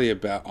 It's not really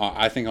about.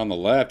 I think on the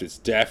left, it's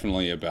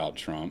definitely about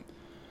Trump.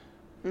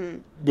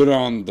 But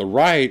on the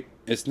right,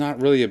 it's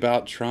not really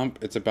about Trump.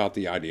 It's about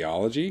the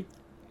ideology.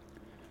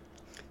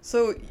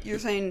 So you're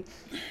saying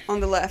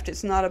on the left,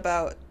 it's not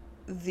about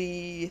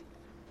the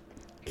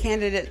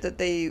candidate that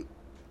they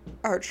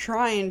are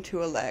trying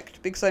to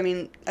elect, because I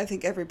mean, I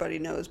think everybody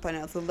knows by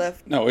now the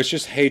left. No, it's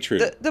just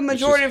hatred. The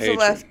majority of It's just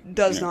the hatred. left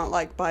does Yeah. not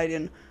like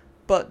Biden,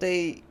 but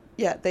they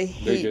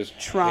hate just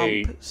Trump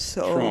hate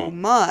so Trump.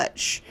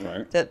 much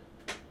Right. that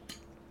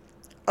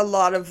a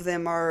lot of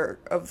them are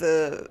of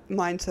the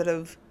mindset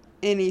of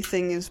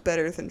anything is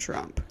better than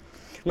Trump,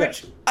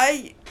 which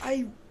I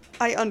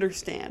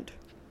understand.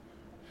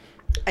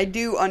 I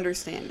do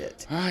understand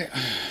it,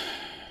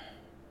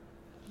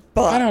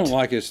 but I don't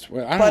like his. I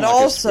don't but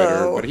like his Twitter,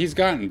 also- but he's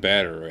gotten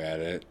better at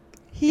it.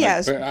 he Like,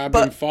 has. but I've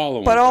but, been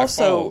following. But I follow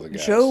also, the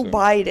guy, Joe so.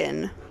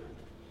 Biden.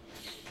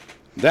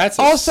 That's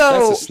a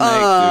Also, snake,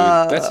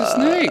 dude. That's a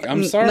snake.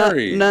 I'm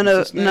sorry. None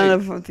It's a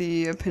snake. of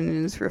the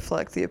opinions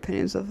reflect the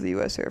opinions of the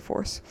U.S. Air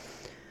Force.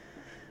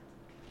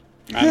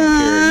 I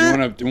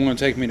don't care. You want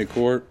to take me to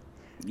court?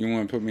 You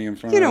want to put me in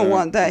front? You of don't the-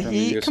 want that in front of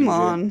the heat. Come USMJ?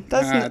 on,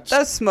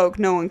 that's smoke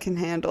no one can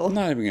handle. I'm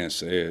not even gonna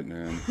say it,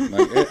 man.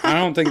 Like, I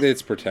don't think that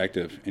it's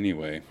protective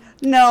anyway.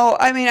 No,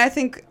 I mean, I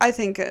think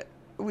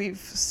we've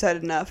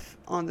said enough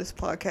on this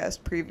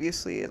podcast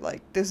previously.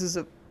 Like, this is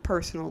a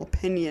personal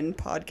opinion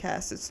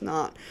podcast. It's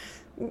not.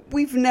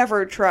 We've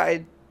never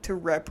tried to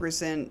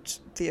represent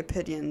the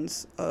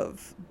opinions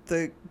of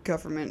the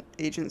government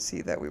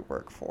agency that we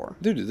work for.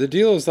 Dude, the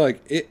deal is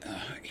like it.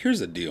 Here's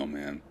the deal,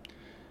 man.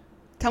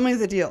 Tell me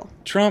the deal.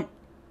 Trump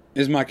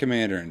is my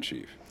commander in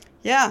chief.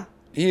 Yeah.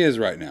 He is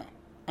right now.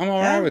 I'm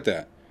all Yeah. right with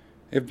that.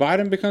 If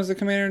Biden becomes the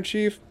commander in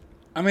chief,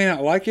 I may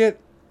not like it.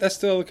 That's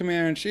still the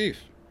commander in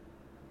chief.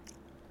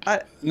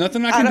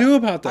 Nothing I can do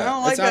about that. I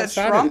don't like That's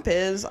that outside Trump of it.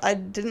 is. I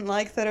didn't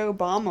like that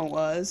Obama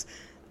was.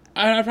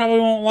 I probably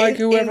won't like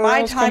whoever in my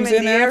else time comes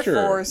in the after.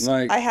 Air Force,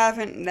 Like, I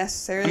haven't I'm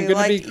necessarily gonna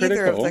be liked either of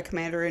critical. the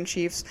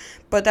commander-in-chiefs,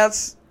 but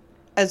that's,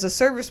 as a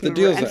service The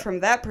member, deal's and that-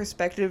 from that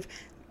perspective,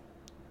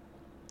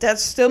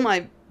 that's still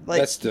my,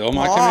 that's still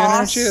my boss.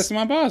 commander in chief. That's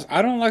my boss.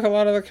 I don't like a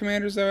lot of the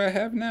commanders that I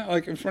have now,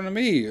 like in front of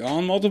me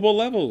on multiple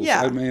levels.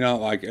 Yeah. I may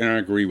not like and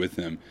agree with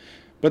them,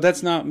 but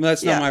that's not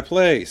Yeah. my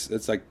place.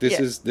 It's like this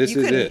yeah, is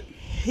you can it.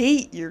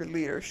 hate your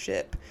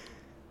leadership,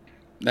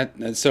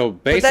 And so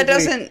but basically, that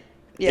doesn't,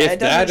 if it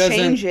that doesn't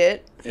change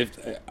it. If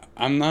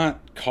I'm not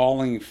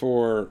calling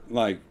for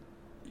like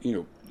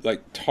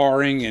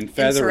tarring and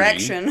feathering,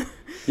 Insurrection.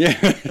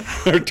 yeah,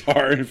 or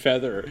tar and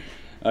feather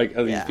like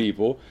of these Yeah.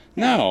 people.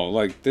 No,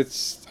 like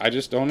that's I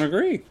just don't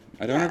agree.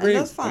 I don't Yeah, and agree.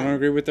 that's I fine. don't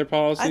agree with their I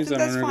policies. think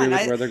I that's don't fine. agree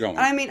with where they're going.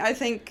 I mean, I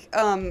think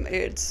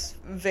it's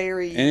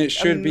very And it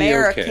should be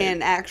American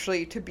okay.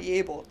 actually to be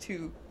able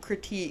to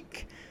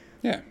critique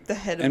yeah, the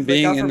head of and the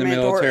being in government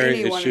the or military,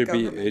 anyone in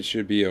government. it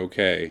should be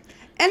okay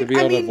And to be I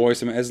able to mean, voice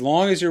them as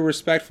long as you're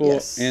respectful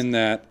Yes. in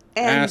that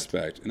And,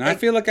 aspect. And I like-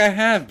 feel like I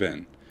have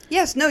been.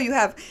 Yes, no, you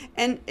have,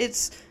 and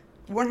it's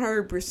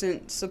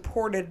 100%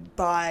 supported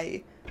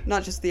by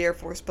not just the Air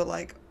Force, but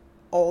like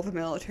all the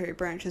military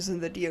branches in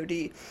the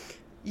DoD.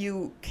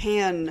 You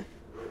can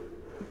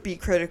be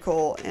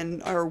critical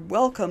and are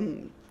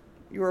welcome.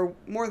 You are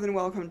more than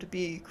welcome to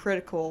be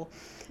critical,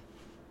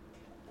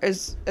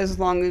 as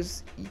long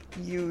as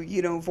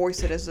you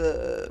voice it as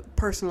a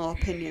personal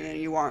opinion and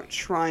you aren't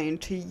trying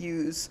to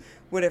use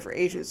whatever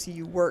agency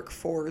you work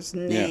for's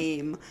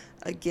name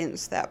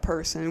against that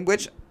person,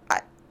 which I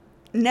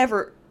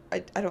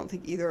don't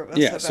think either of us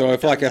Yeah, have so ever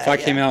if done I that,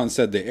 came yeah. out and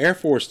said the Air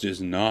Force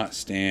does not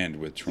stand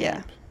with Trump,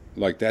 Yeah.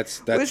 like that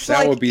Which,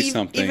 would be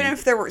something. Even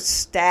if there were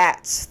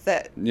stats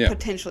that Yeah.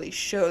 potentially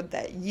showed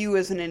that you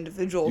as an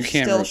individual You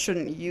can't still re-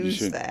 shouldn't you use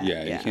should- that.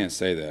 Yeah, you can't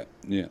say that.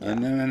 Yeah,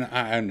 and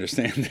I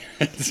understand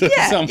that. So Yeah,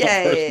 it's on my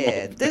yeah.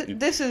 personal opinion.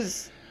 This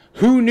is.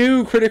 Who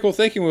knew critical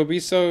thinking would be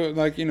so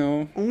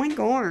Oh my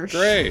gosh.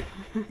 great?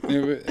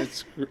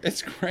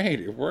 It's great.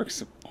 It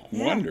works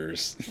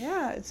wonders.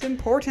 Yeah, it's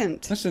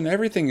important. Listen,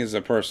 everything is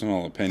a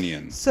personal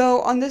opinion.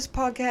 So on this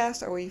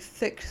podcast, are we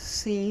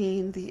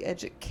fixing the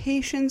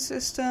education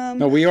system?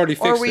 No, we already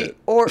fixed it.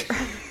 Or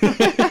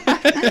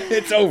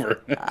it's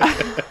over.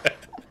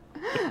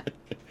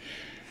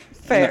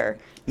 Fair.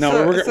 No, so,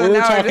 we were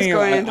now talking. just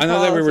going into I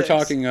know that we were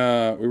politics.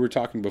 talking. We were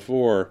talking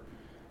before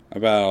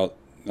about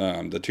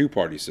the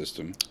two-party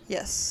system.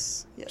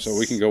 Yes. Yes. So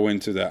we can go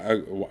into that.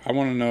 I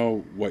want to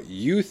know what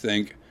you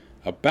think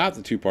about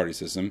the two-party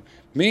system.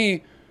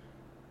 Me,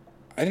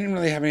 I didn't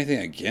really have anything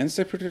against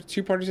the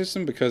two-party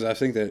system because I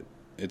think that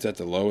it's at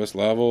the lowest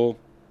level.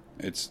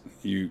 It's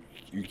you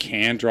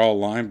can draw a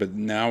line, but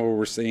now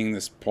we're seeing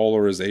this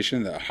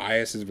polarization. The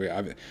highest is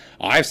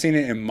I've seen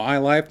it in my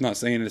life. Not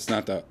saying it's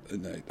not the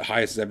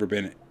highest it's ever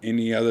been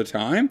any other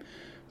time,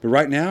 but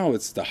right now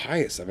it's the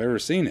highest I've ever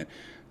seen it.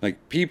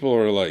 Like people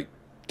are like,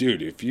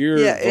 dude, if you're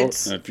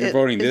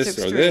voting this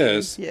extreme. or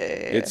this, Yeah.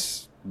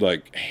 it's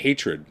like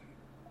hatred.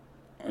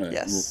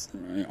 Yes.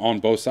 On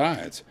both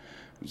sides.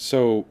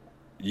 So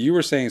you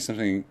were saying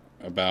something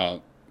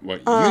about what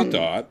you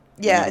thought.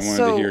 Yeah, I wanted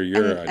so, to hear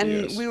your and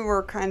ideas. we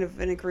were kind of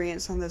in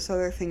agreement on this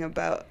other thing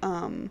about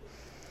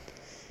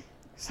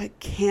it's like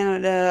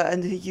Canada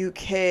and the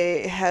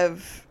UK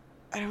have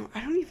I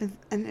don't even,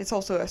 and it's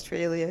also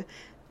Australia.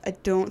 I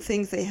don't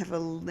think they have a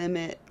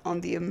limit on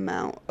the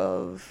amount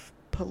of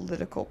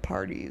political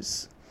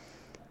parties,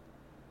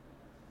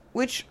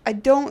 which I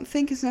don't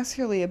think is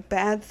necessarily a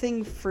bad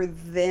thing for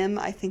them.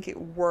 I think it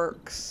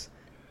works.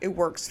 It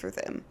works for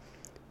them,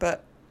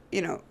 but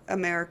you know,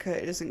 America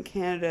isn't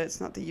Canada. It's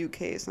not the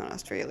UK. It's not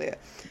Australia.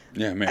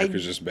 Yeah,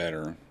 America's just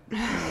better. You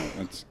know,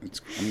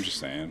 I'm just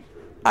saying.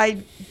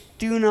 I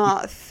do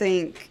not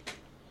think.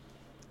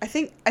 I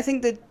think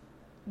that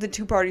the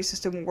two-party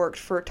system worked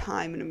for a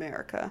time in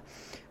America,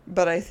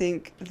 but I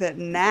think that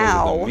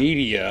now Because of the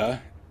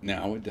media,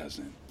 now it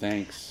doesn't.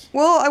 Thanks.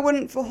 Well, I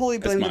wouldn't wholly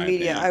blame That's the my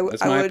media. opinion.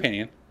 That's my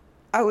opinion.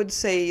 I would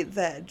say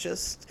that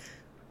just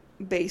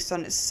based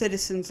on its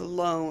citizens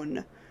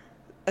alone,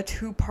 a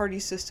two-party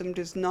system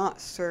does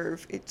not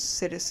serve its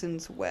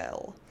citizens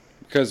well.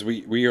 Because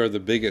we are the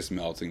biggest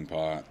melting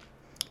pot.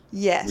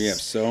 Yes. We have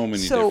so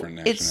many different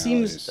nationalities. It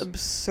seems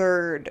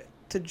absurd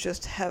to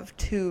just have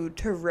two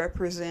to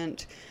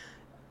represent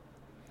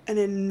an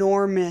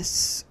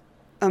enormous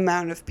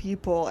amount of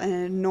people, an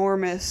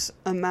enormous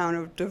amount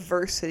of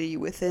diversity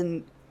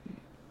within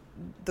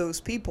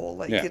those people.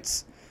 Like Yeah.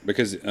 it's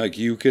because like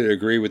you could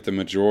agree with the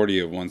majority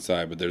of one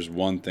side, but there's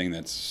one thing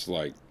that's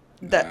like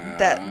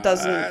that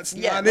doesn't. That's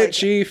yeah, not like, it,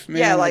 Chief. Man,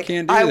 yeah, like I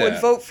can't do I that.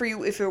 would vote for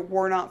you if it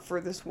were not for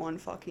this one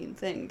fucking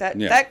thing.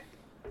 That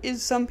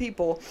is some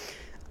people.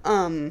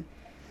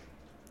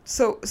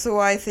 So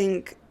I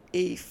think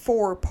a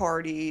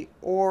 4-party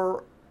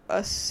or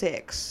a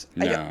 6.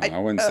 No, I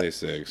wouldn't say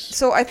 6.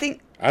 So I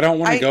think I don't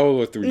want to go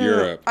with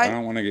Europe. I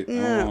don't want to get. I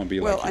don't want to be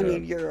well, like Europe. I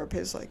mean, Europe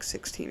is like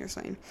 16 or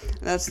something.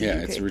 That's the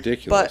UK. It's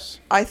ridiculous.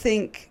 But I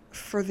think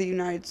for the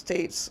United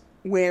States,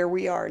 where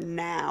we are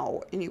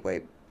now,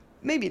 anyway,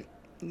 maybe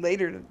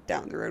later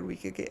down the road we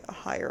could get a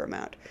higher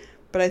amount.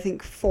 But I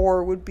think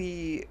 4 would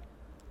be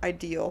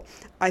ideal.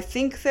 I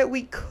think that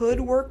we could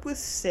work with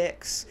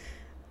 6.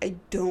 I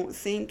don't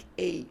think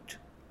 8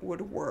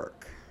 would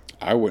work.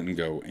 I wouldn't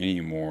go any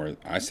more.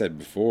 I said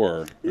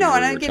before. No,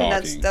 and we were again,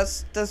 talking,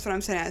 that's what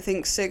I'm saying. I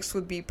think 6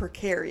 would be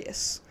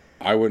precarious.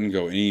 I wouldn't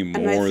go any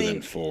more than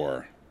think-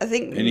 4. I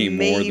think Any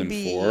more than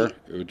maybe 4, it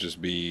would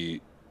just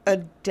be. a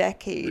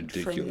decade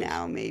from ridiculous.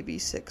 now, maybe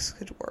 6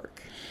 could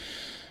work.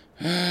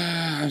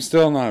 I'm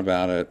still not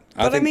about it.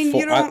 But I mean,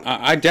 you don't-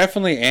 I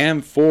definitely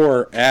am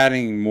for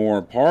adding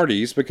more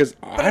parties because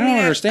I don't mean,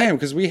 understand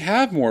because we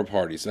have more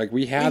parties. Like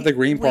we have the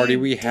Green Party,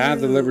 we have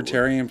the do.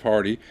 Libertarian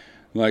Party.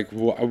 Like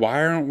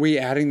why aren't we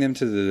adding them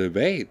to the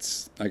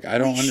debates? Like I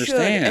don't We should.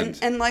 understand.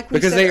 And like we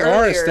because said they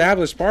are earlier-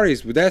 established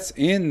parties. But that's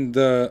in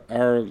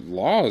our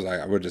laws.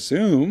 I would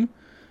assume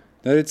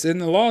that it's in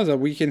the laws that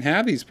we can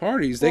have these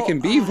parties. They Well, can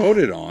be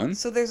voted on.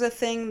 So there's a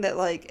thing that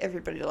like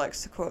everybody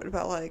likes to quote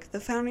about like the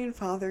founding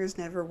fathers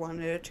never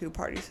wanted a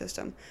 2-party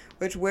system,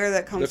 which where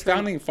that comes The from.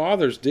 founding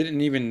fathers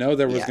didn't even know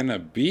there was Yeah. going to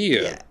be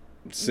a Yeah.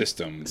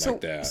 system So, like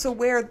that. so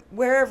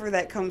wherever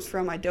that comes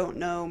from, I don't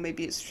know.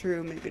 Maybe it's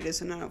true, maybe it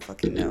isn't. I don't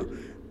fucking know.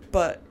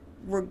 But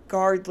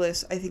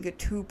regardless, I think a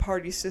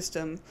 2-party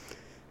system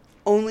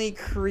only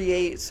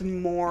creates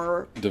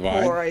more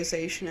Divide?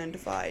 polarization and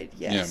divide.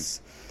 Yes,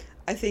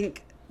 I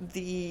think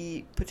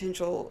the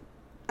potential.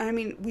 I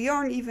mean, we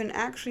aren't even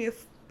actually a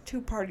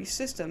 2-party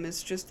system.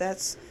 It's just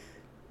that's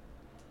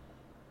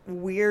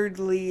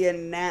weirdly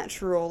and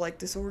natural, like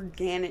this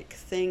organic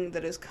thing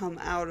that has come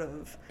out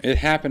of. It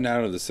happened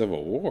out of the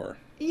Civil War.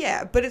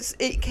 Yeah, but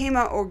it came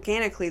out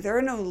organically. There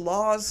are no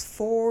laws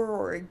for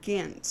or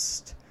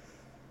against.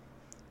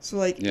 So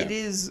like Yeah. it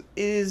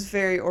is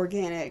very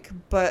organic,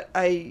 but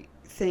I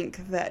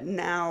think that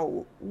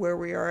now where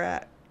we are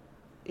at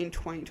in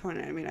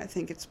 2020, I mean, I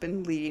think it's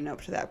been leading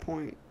up to that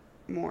point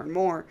more and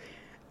more.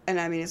 And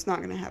I mean, it's not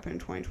going to happen in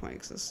 2020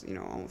 because it's,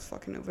 almost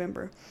fucking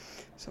November.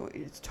 So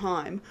it's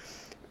time.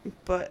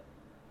 But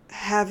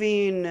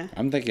having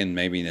I'm thinking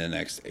maybe in the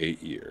next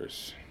 8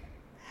 years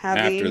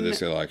after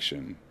this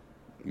election,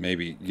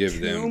 maybe give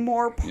them two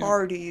more you know,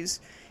 parties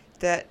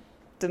that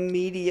the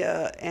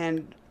media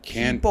and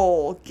Can-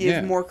 people give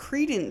yeah. more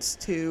credence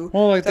to.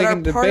 Well, like that they are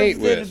can part debate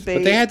of the with, debate,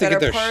 but they had to that get are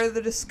their part of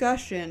the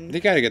discussion. they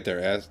got to get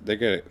their ass. They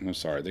got. I'm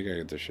sorry, they got to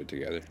get their shit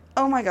together.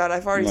 Oh my god,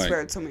 I've already Like-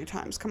 sweared so many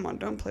times. Come on,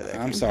 don't play that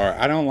game. I'm sorry,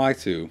 I don't like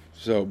to.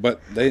 So, but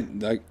they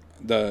like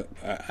the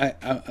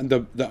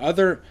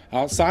other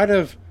outside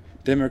of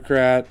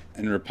Democrat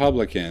and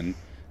Republican,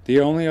 the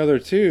only other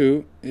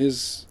two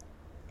is,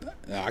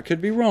 I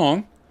could be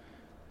wrong,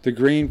 the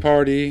Green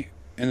Party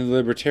and the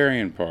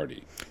Libertarian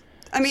Party.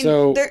 I mean,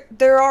 So-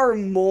 there are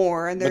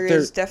more, and there But there-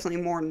 is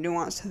definitely more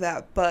nuance to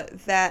that,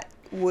 but that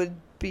would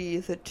be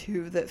the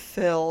two that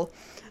fill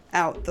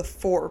out the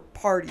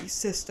four-party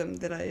system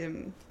that I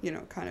am,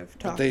 kind of But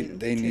talking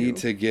they need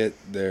to get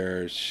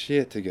their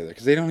shit together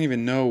because they don't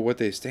even know what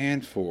they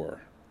stand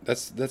for.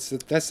 That's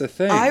the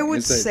thing. I would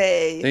is that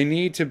say they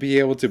need to be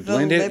able to the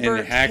blend it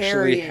and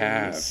actually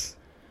have libertarians-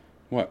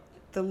 what.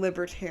 The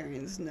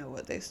libertarians know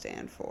what they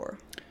stand for.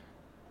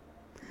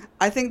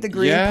 I think the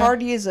Green Yeah.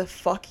 Party is a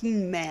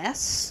fucking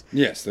mess.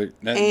 Yes, for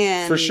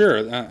And sure.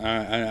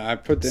 I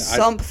put them.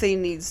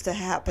 Something needs to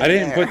happen. I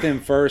didn't there. put them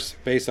first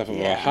based off of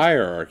Yeah. a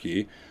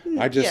hierarchy.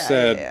 I just Yeah,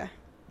 said yeah.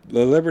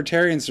 the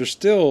libertarians are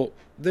still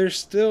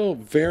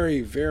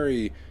very,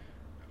 very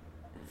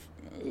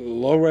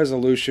low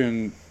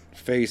resolution,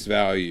 face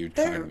value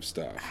kind They're- of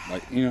stuff.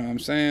 Like, you know what I'm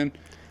saying?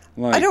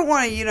 Like, I don't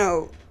want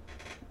to,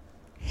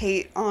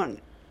 hate on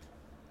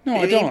no, I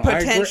any don't.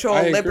 potential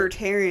I agree.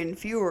 libertarian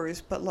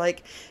viewers, but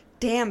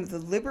damn, the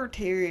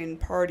Libertarian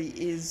Party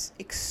is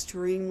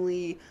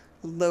extremely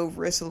low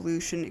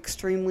resolution,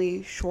 extremely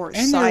And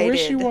short-sighted. they're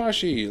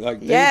wishy-washy. Like,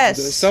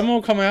 Yes. someone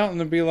will come out and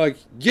they'll be like,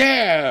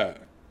 "Yeah,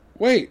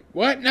 wait,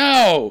 what?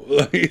 No!"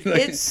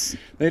 It's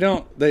they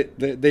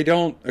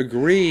don't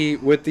agree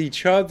with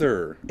each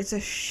other. a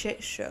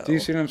shit show. Do you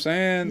see what I'm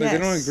saying? Like, they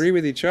don't Yes. agree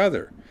with each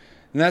other.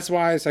 And that's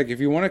why it's like, if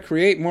you want to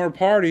create more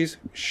parties,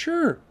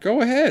 sure,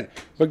 go ahead.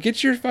 But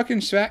get your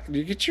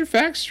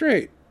facts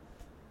straight.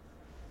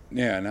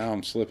 Yeah, now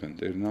I'm slipping,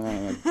 dude.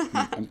 No,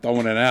 I'm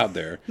throwing it out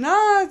there.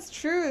 No, it's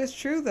true. It's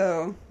true,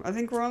 though. I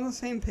think we're on the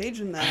same page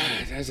in that.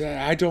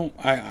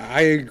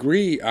 I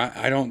agree.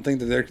 I don't think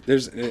that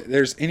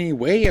there's any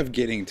way of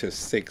getting to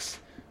 6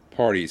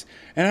 parties.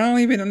 And I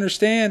don't even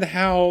understand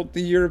how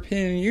the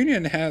European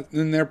Union has,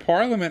 in their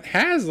parliament,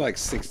 has like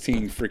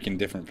 16 freaking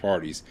different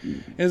parties.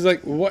 It's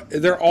like, what?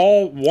 They're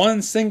all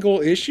one single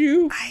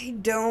issue? I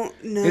don't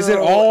know. Is it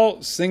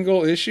all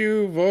single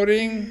issue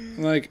voting?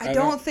 Like, I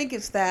don't think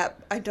it's that.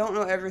 I don't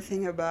know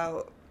everything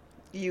about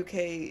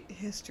UK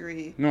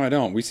history. No, I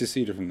don't. We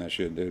seceded from that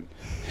shit, dude.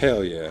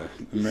 Hell yeah,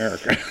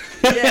 America.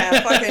 Yeah,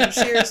 fucking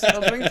cheers to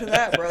the drink to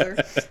that, brother.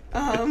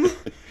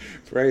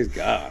 Praise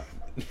God.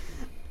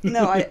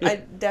 No,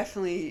 I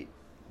definitely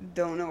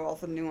don't know all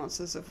the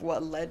nuances of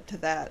what led to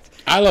that.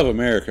 I love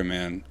America,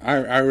 man.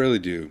 I really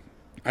do.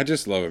 I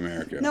just love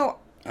America. No,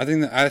 I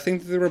think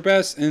that they were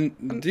best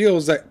in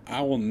deals that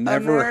I will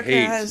never America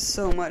hate. has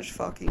so much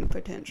fucking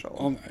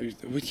potential.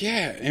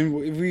 Yeah, and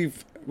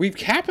we've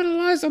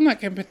capitalized on that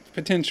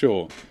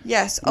potential.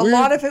 Yes, a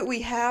lot of it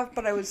we have,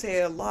 but I would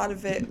say a lot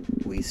of it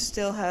we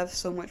still have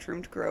so much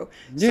room to grow.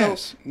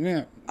 Yes, So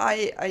yeah.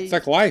 it's It's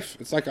like life.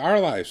 It's like our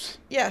lives.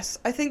 Yes,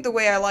 I think the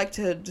way I like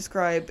to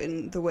describe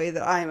in the way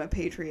that I am a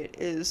patriot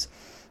is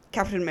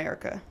Captain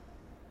America.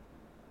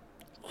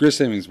 Chris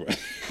Hemsworth.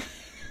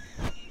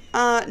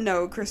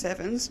 No, Chris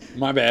Evans.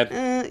 My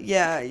bad.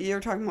 Yeah,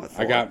 you're talking about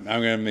Thor. I'm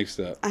gonna mix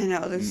it up. I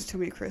know, there's too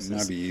many Chris's.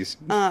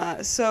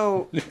 Nabbies.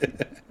 So,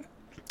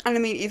 and I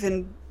mean,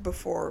 even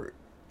before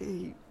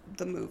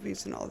the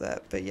movies and all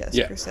that, but yes,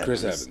 Yeah, Chris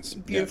Chris Evans. Evans.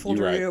 Beautiful Yeah,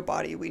 you're Dorito right.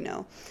 body, we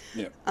know.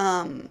 Yeah.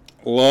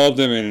 Loved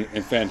him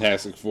in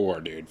Fantastic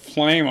Four, dude.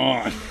 Flame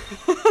on.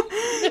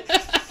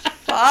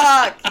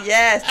 Fuck,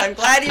 yes, I'm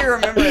glad you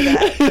remember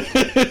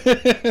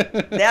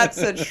that. That's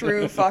a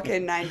true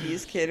fucking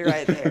 90s kid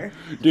right there.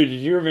 Dude, did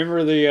you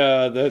remember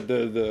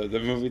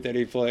the movie that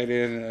he played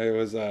in? It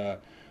was what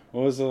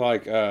was it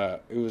like?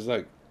 It was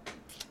like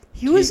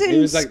He was in It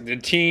was like the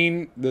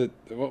teen. It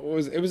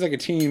was like a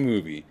teen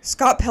movie.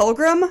 Scott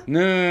Pilgrim?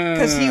 No.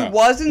 'Cause he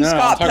was in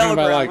Scott I'm talking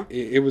about Pilgrim. like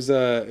it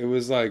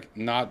was like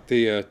not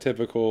the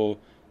typical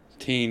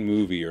teen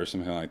movie or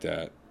something like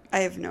that. I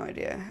have no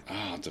idea.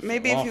 Oh,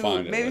 Maybe I'll if you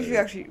find it later.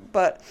 actually,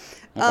 but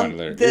I'll find it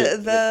later.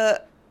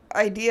 the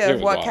idea it of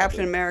was what wild,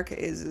 Captain dude. America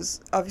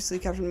is obviously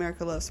Captain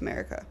America loves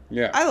America.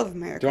 Yeah. I love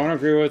America. Don't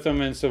agree with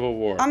him in Civil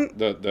War. I'm-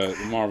 The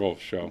Marvel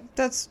show.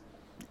 That's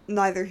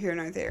neither here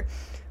nor there.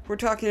 We're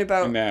talking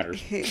about It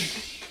matters.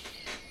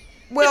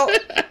 Well,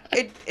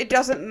 it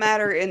doesn't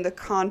matter in the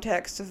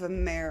context of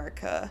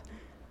America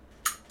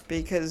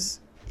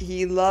because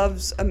he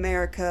loves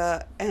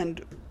America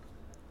and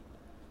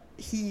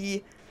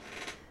he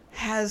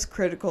has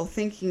critical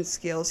thinking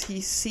skills. He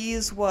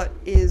sees what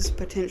is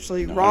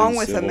potentially wrong In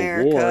with Civil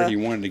America. War, he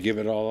wanted to give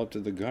it all up to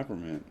the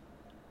government.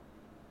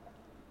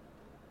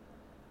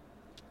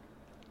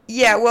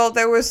 Yeah, well,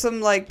 there was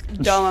some,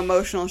 like, dumb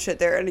emotional shit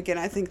there, and again,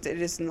 I think that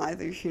it is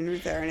neither here nor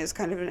there, and it's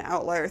kind of an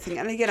outlier thing.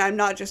 And again, I'm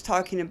not just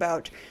talking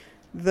about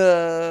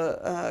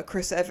the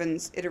Chris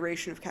Evans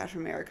iteration of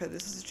Captain America.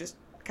 This is just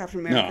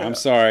Captain America. No, I'm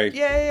sorry.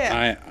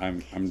 Yeah.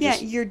 I'm just... Yeah,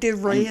 you're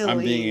derailing. I'm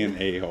being an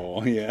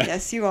a-hole, yeah.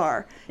 Yes, you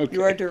are. Okay.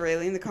 You are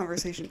derailing the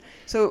conversation.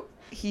 So,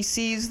 he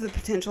sees the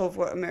potential of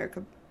what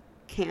America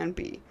can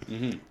be.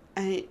 Mm-hmm.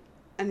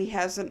 And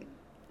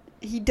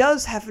he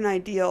does have an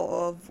ideal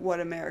of what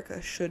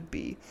America should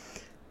be.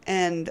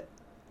 And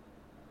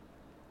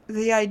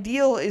the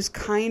ideal is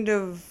kind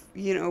of,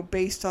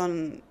 based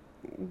on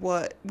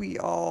what we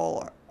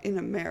all in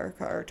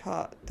America are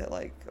taught that,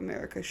 like,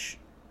 America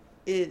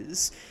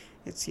is.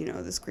 It's,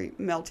 this great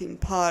melting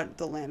pot,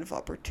 the land of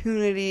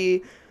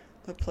opportunity,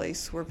 the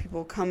place where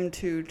people come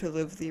to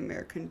live the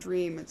American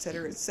dream,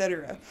 etc.,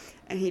 etc.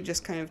 And he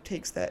just kind of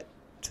takes that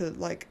to,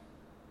 like,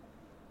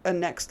 a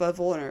next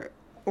level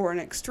or an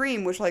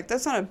extreme, which, like,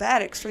 that's not a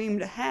bad extreme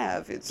to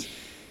have.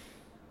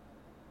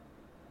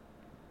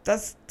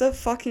 That's the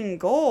fucking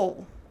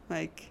goal.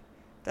 Like,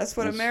 that's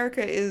what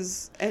America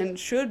is and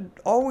should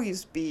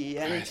always be.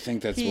 And I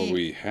think that's what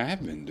we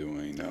have been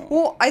doing, though.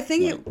 Well, I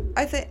think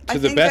to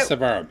the best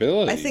of our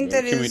ability. I think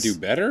that can we do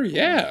better?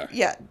 Yeah.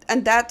 Yeah,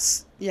 and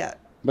that's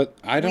But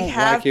I don't we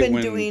have like it been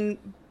when doing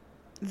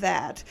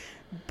that,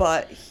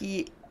 but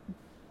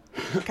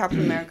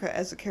Captain America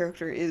as a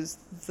character is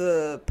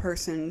the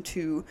person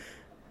to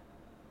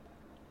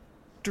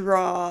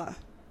draw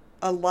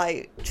a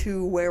light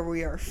to where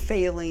we are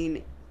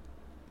failing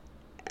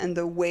and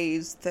the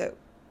ways that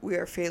we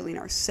are failing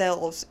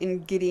ourselves in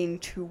getting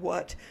to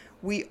what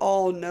we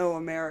all know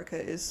America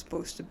is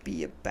supposed to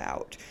be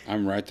about.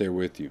 I'm right there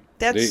with you.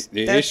 The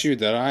issue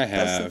that I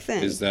have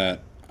is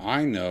that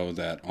I know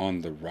that on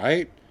the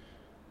right,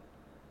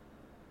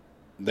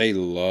 they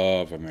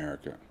love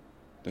America.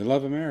 They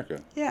love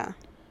America. Yeah.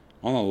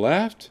 On the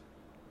left,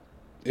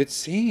 it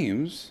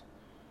seems,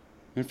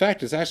 in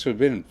fact, it's actually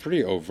been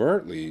pretty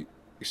overtly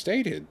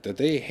stated that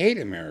they hate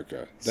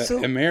America. That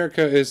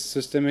America is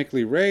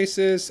systemically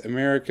racist.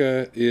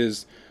 America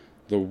is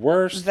the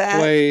worst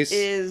place. That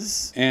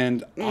is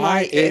and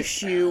my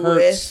issue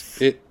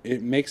with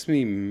it makes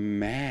me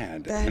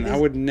mad, and I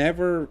would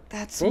never.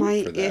 That's vote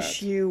my for that.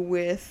 issue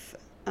with.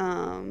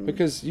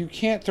 Because you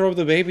can't throw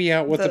the baby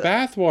out with the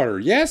bathwater.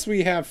 Yes,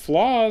 we have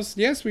flaws.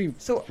 Yes, we're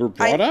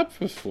brought up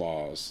with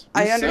flaws.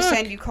 I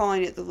understand you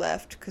calling it the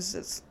left because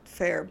it's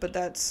fair, but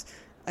that's,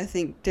 I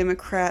think,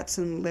 Democrats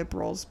and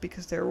liberals,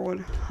 because they're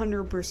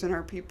 100%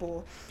 are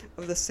people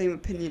of the same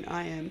opinion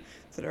I am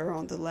that are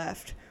on the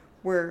left,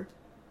 where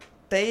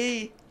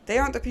they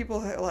aren't the people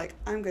that are like,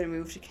 I'm going to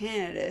move to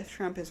Canada if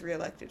Trump is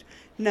reelected.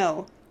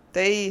 No,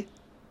 they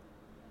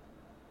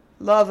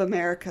love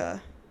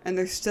America, and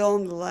they're still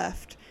on the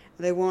left.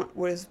 They want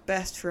what is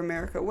best for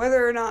America.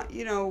 Whether or not,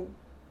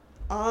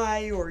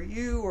 I or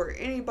you or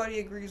anybody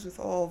agrees with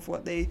all of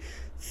what they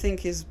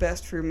think is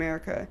best for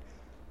America,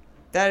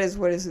 that is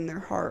what is in their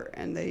heart,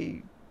 and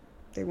they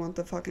want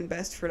the fucking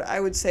best for it.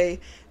 I would say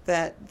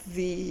that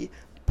the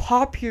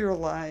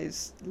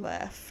popularized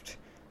left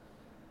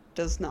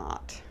does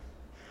not.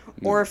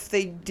 Or if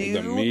they do...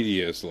 The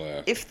media's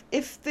left.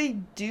 If they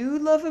do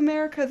love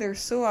America, they're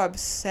so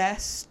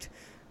obsessed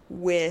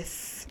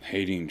with...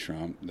 hating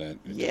Trump that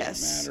it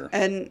doesn't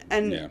matter.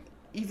 And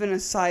even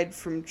aside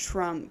from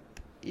Trump,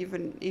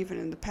 even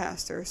in the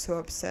past, they're so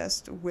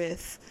obsessed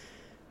with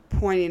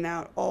pointing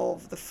out all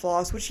of the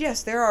flaws, which,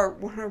 yes, there are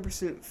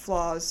 100%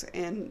 flaws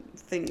and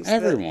things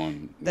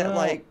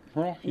that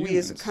we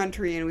as a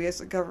country and we as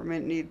a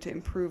government need to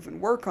improve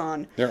and work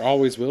on. There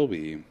always will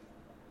be.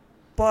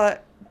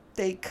 But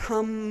they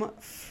come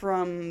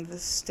from the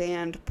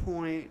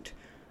standpoint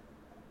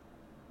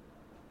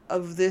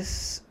of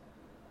this...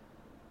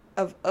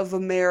 Of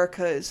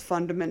America is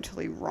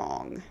fundamentally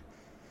wrong,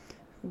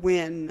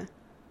 when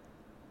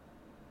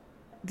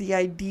the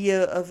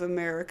idea of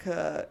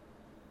America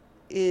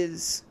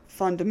is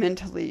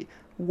fundamentally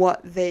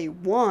what they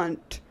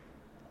want.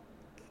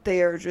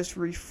 They are just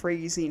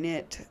rephrasing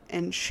it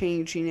and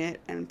changing it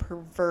and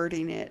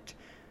perverting it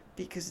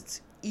because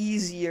it's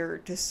easier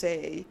to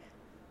say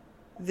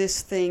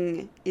this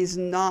thing is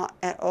not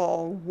at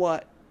all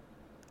what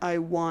I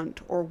want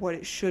or what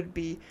it should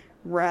be,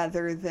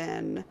 rather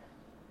than...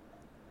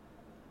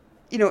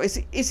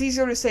 it's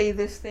easier to say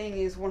this thing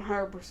is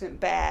 100%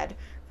 bad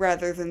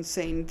rather than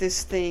saying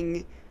this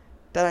thing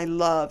that I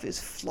love is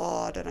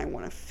flawed and I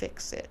want to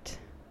fix it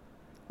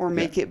or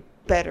make it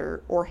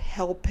better or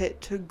help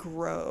it to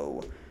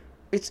grow.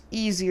 It's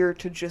easier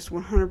to just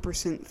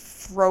 100%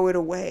 throw it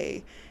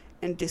away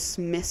and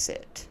dismiss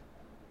it.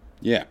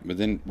 Yeah, but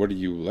then what are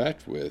you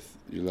left with?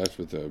 You're left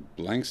with a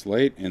blank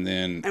slate, and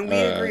then... And we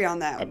agree on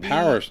that. A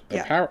power...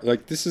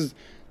 Like, this is...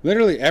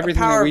 Literally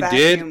everything that we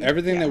did,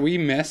 everything that we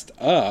messed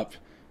up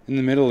in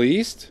the Middle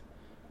East,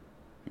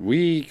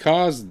 we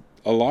caused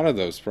a lot of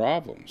those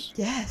problems.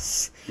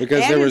 Yes.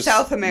 Because and there in was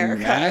South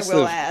America, I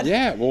will add.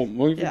 Yeah, well,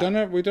 we've done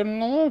it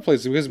in a lot of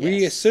places because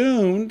we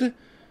assumed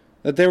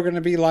that they were going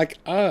to be like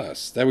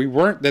us, that we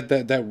weren't, that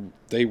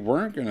they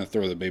weren't going to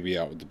throw the baby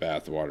out with the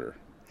bathwater.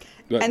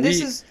 But and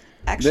this is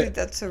actually,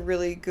 that's a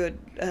really good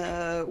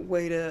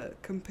way to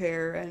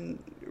compare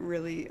and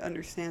really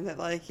understand that,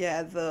 like,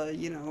 yeah, the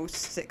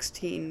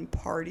 16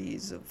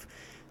 parties of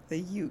the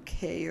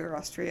UK or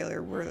Australia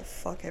or where the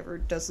fuck ever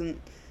it's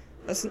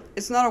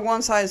not a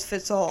one size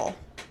fits all.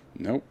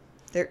 Nope.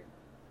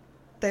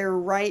 There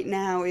right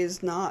now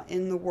is not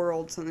in the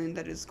world something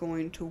that is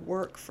going to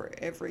work for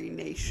every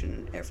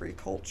nation, every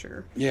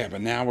culture. Yeah,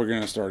 but now we're going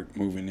to start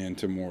moving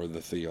into more of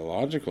the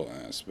theological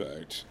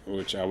aspect,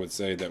 which I would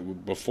say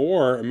that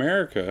before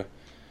America,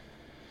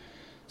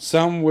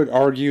 some would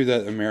argue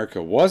that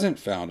America wasn't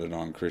founded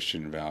on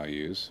Christian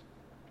values.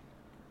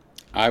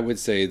 I would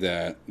say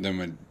that the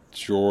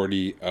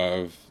majority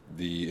of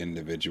the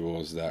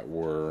individuals that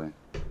were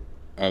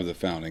of the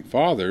founding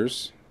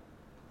fathers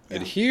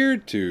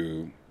adhered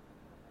to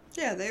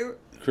they were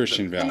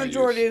Christian values. The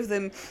majority of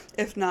them,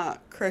 if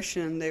not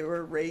Christian, they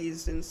were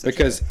raised in such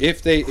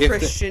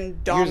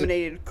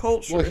Christian-dominated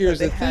culture. Well, here's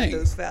that the thing,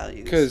 those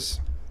values. Because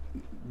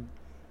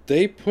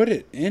they put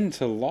it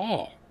into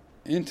law,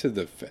 into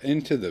the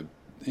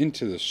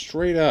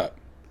straight up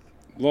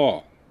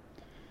law,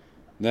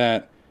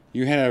 that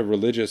you had a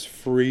religious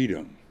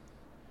freedom.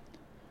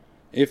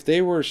 If they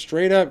were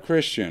straight up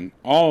Christian,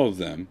 all of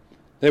them,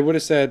 they would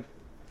have said,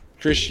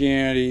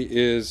 Christianity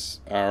is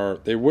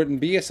there wouldn't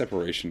be a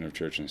separation of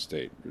church and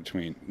state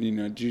between,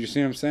 do you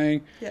see what I'm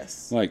saying?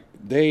 Yes. Like,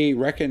 they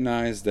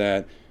recognize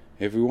that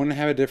if we want to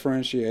have a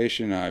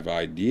differentiation of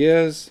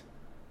ideas,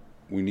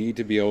 we need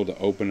to be able to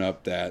open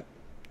up that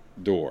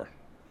door.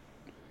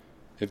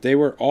 If they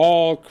were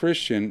all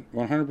Christian,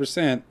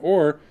 100%,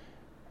 or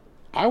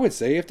I would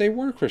say if they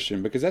were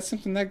Christian, because that's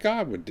something that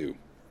God would do.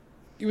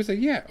 He would say,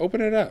 yeah, open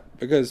it up,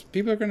 because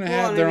people are going to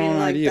have their own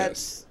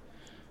ideas.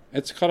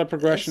 It's called a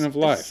progression of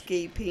life.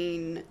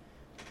 Escaping,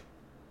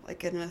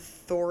 like, an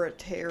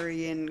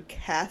authoritarian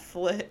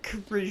Catholic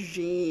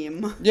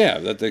regime. Yeah,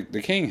 that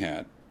the king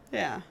had.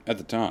 Yeah. At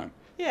the time.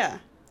 Yeah.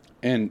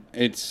 And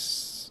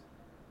it's...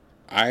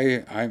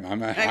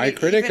 I'm a high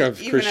critic of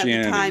Christianity. Even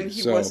at the time,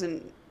 he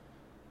wasn't...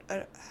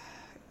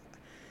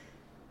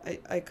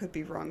 I could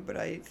be wrong, but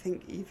I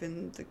think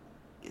even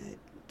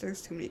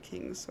there's too many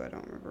kings, so I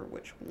don't remember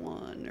which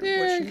one or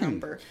which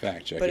number.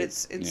 Fact check. But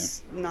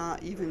it's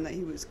not even that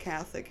he was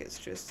Catholic. It's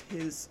just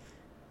his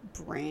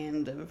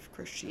brand of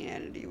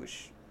Christianity,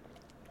 which.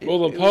 The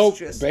Pope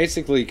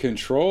basically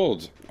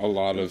controlled a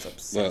lot of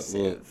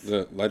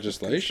the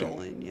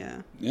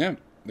legislation. Yeah,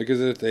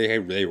 because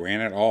they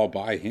ran it all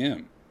by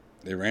him.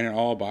 They ran it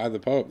all by the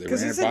Pope. They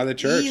ran it by the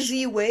church. It's an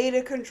easy way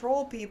to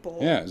control people.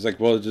 Yeah, it's like,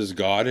 well, does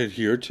God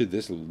adhere to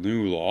this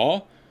new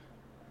law?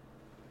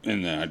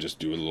 And then I just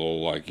do a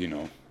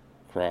little,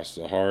 cross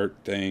the heart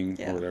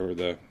thing or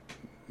whatever.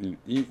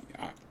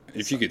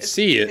 If you could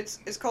see it.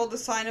 It's called the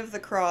sign of the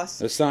cross.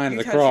 The sign of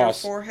the cross. You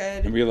touch your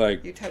forehead. And be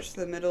like. You touch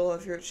the middle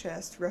of your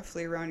chest,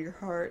 roughly around your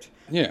heart.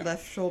 Yeah.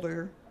 Left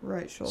shoulder,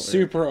 right shoulder.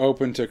 Super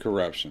open to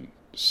corruption.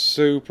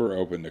 Super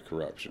open to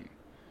corruption.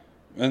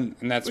 And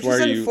that's which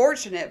where is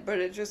unfortunate, but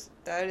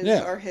that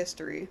is our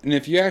history. And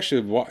if you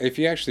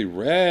actually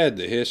read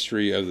the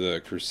history of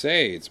the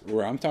Crusades,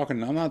 where I'm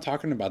not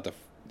talking about the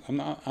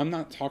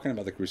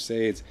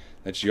Crusades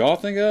that y'all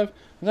think of.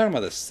 I'm talking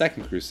about the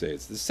Second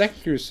Crusades. The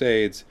Second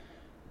Crusades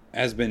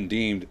has been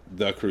deemed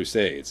the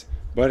Crusades,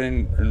 but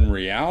in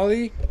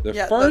reality, the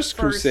first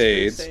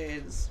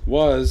Crusades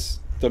was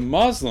the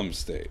Muslim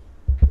state,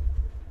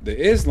 the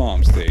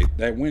Islam state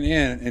that went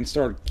in and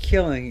started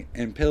killing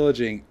and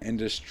pillaging and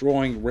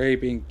destroying,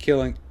 raping,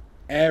 killing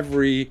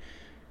every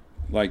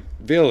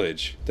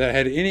village that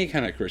had any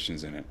kind of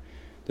Christians in it.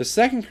 The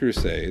Second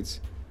Crusades.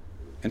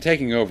 And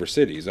taking over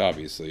cities,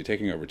 obviously,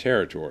 taking over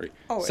territory.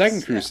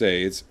 Second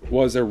Crusades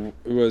was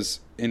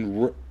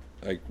in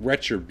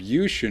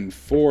retribution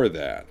for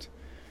that,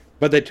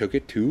 but they took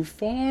it too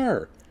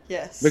far.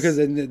 Yes. Because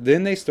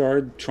then they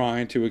started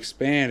trying to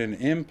expand an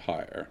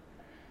empire,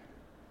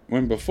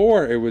 when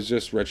before it was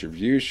just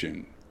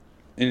retribution.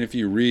 And if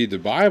you read the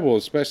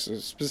Bible,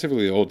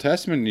 specifically the Old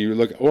Testament, and you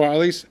look, or at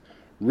least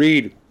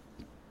read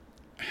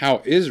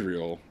how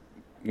Israel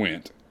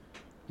went.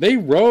 They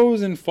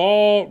rose and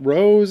fell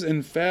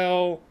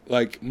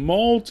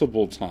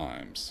multiple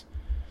times.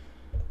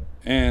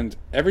 And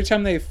every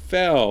time they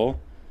fell,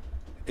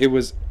 it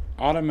was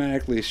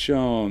automatically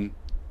shown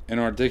and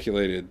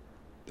articulated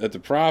that the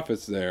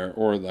prophets there,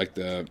 or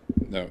the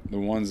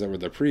ones that were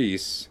the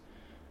priests,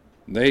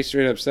 they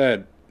straight up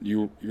said,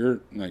 you're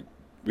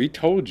we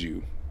told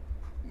you.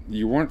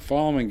 You weren't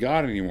following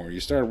God anymore. You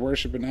started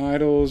worshiping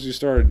idols. You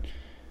started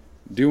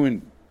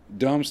doing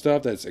dumb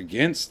stuff that's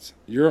against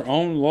your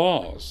own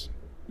laws.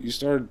 You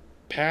started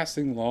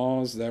passing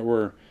laws that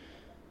were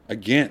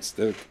against,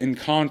 in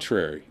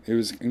contrary. It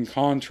was in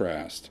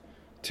contrast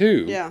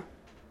to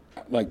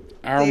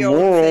our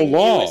moral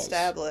laws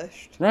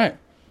established. Right.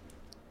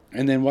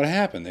 And then what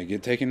happened? They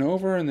get taken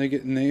over and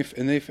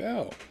they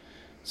fell.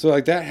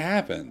 So that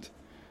happened.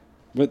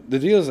 But the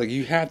deal is like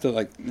you have to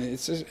like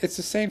it's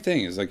the same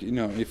thing. It's like, you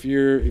know, if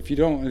you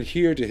don't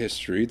adhere to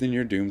history, then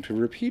you're doomed to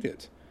repeat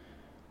it.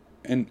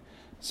 And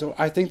so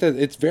I think that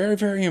it's very,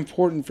 very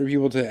important for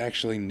people to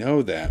actually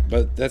know that.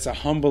 But that's a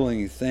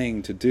humbling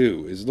thing to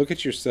do, is look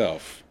at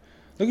yourself.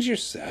 Look at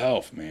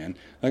yourself, man.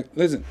 Like,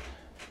 listen,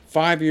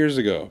 5 years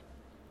ago,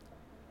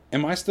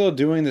 am I still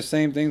doing the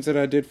same things that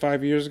I did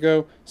 5 years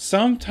ago?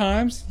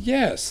 Sometimes,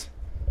 yes.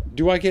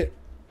 Do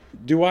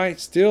I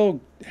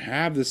still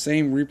have the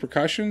same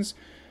repercussions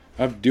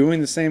of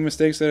doing the same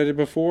mistakes that I did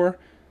before?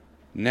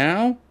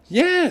 Now?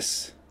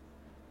 Yes.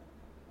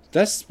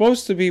 That's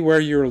supposed to be where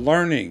you're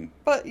learning.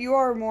 But you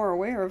are more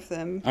aware of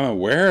them. I'm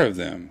aware of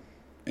them.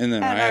 And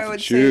then I have to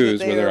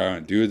choose whether I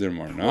want to do them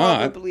or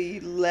not. Probably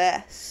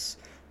less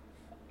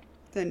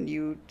than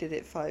you did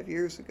it 5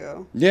 years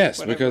ago. Yes,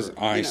 Whatever, because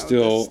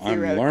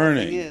I'm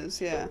learning.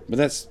 Yeah. But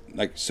that's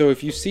like, so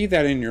if you see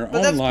that in your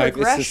own life,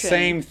 it's the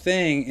same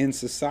thing in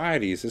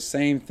society. It's the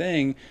same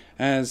thing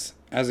as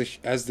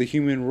the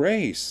human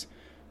race.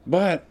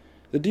 But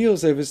the deal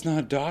is that if it's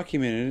not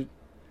documented,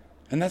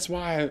 and that's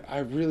why I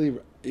really,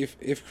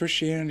 if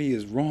Christianity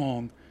is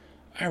wrong,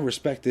 I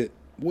respect it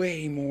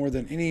way more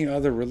than any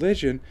other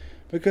religion,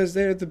 because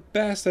they're the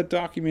best at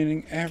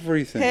documenting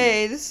everything.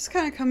 Hey, this is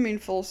kind of coming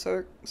full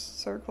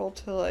circle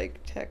to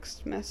like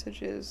text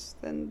messages.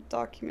 Then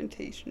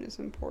documentation is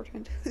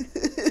important.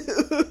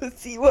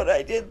 See what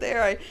I did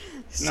there?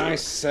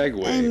 Nice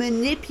segue. I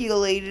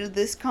manipulated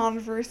this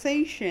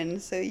conversation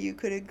so you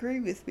could agree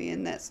with me,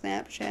 and that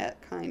Snapchat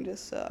kind of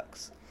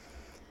sucks.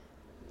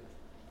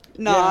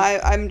 No, yeah.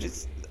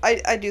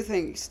 I do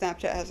think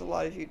Snapchat has a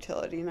lot of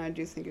utility, and I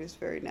do think it is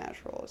very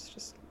natural. It's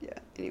just, yeah,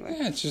 anyway.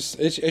 Yeah, it's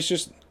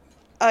just...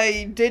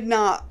 I did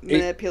not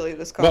manipulate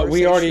this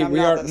conversation.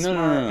 But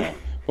no.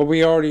 But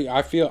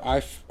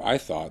I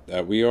thought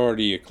that we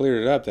already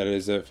cleared it up. That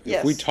is, if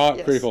we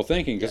taught critical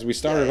thinking, because we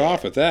started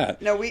off with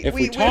that. No, if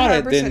we taught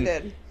it, then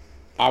did.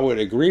 I would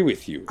agree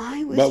with you.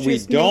 I was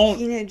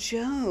making a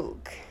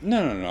joke.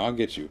 No, I'll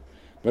get you.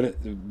 But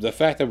the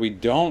fact that we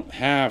don't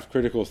have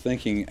critical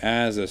thinking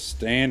as a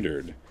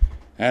standard,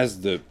 as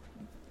the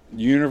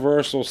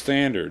universal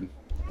standard,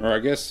 or I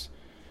guess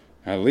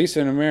at least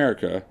in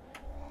America,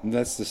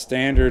 that's the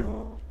standard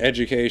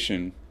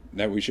education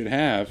that we should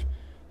have.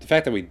 The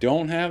fact that we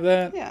don't have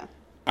that,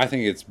 I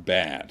think it's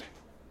bad.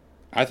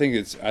 I think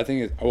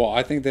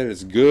that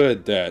it's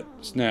good that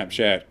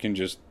Snapchat can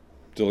just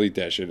delete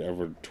that shit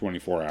over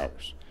 24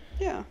 hours.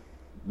 Yeah.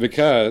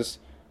 Because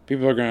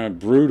people are going to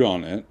brood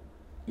on it,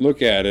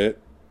 look at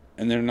it,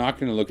 and they're not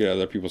going to look at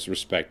other people's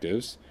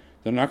perspectives.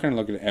 They're not going to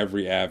look at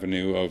every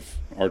avenue of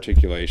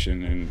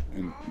articulation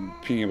and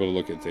being able to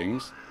look at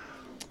things.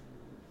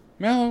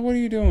 Mel, what are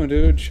you doing,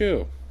 dude?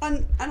 Chill.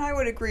 And I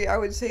would agree. I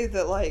would say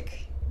that,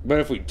 like... But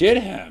if we did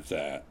have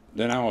that,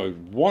 then I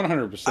would 100%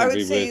 be with you. I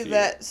would say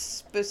that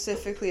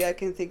specifically I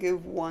can think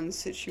of one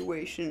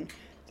situation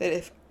that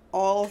if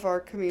all of our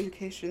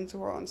communications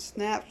were on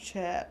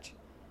Snapchat,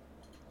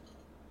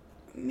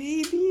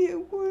 maybe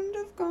it wouldn't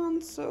have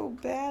gone so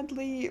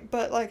badly.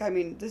 But, like, I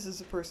mean, this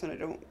is a person I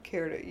don't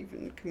care to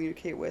even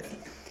communicate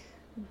with.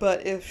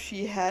 But if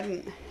she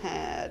hadn't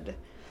had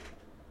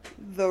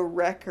the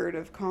record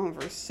of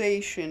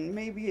conversation,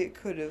 maybe it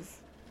could have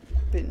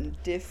been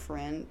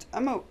different.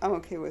 I'm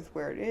okay with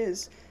where it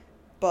is,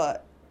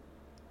 but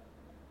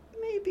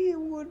maybe it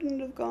wouldn't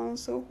have gone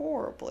so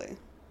horribly.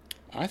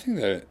 I think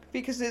that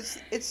because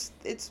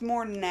it's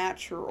more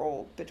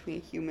natural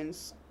between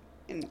humans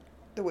in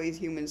the ways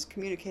humans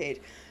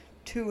communicate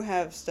to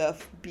have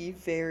stuff be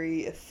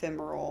very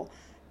ephemeral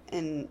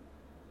and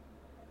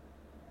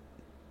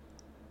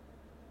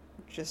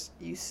just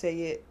you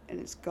say it and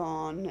it's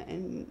gone,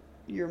 and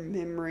your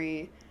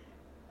memory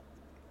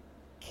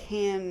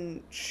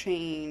can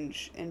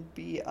change and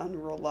be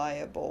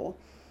unreliable,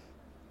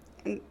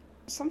 and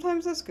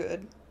sometimes that's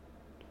good,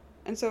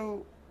 and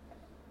so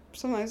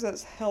sometimes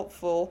that's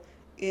helpful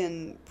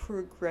in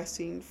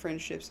progressing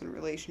friendships and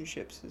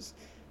relationships, is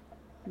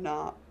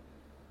not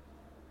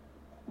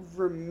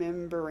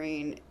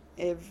remembering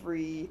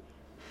every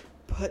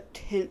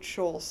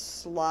potential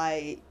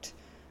slight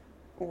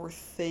or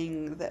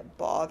thing that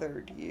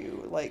bothered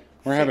you, like,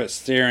 or have it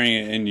staring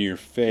in your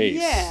face.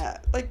 Yeah,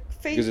 like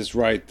because it's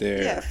right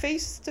there. Yeah,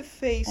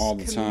 face-to-face time.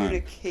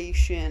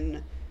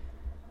 communication,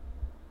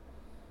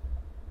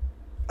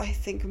 I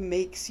think,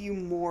 makes you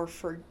more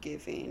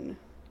forgiving.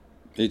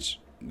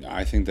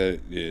 I think that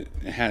it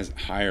has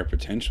higher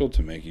potential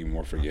to make you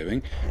more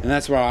forgiving, and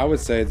that's why I would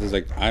say there's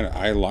like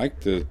I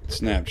like the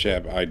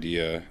Snapchat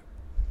idea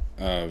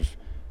of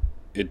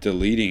it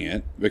deleting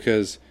it,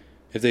 because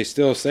if they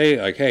still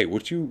say, like, hey,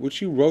 what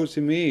you wrote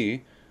to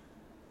me,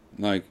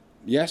 like,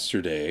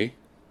 yesterday,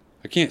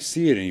 I can't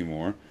see it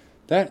anymore,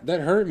 that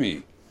hurt me.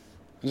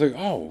 I was like,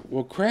 oh,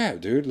 well, crap,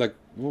 dude. Like,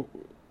 well,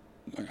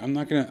 I'm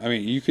not gonna. I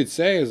mean, you could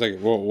say, it's like,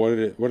 well, what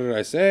did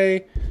I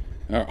say?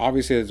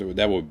 Obviously,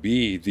 that would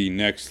be the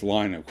next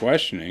line of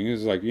questioning.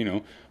 Is like, you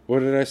know, what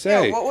did I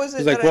say? Yeah, what was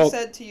it that I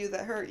said to you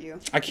that hurt you?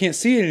 I can't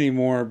see it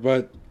anymore,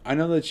 but I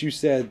know that you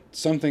said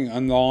something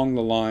along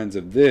the lines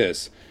of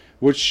this.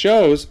 which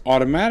shows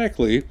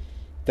automatically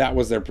that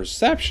was their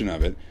perception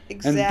of it.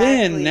 Exactly,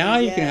 and then now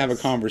you yes. can have a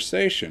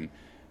conversation.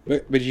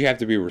 But you have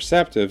to be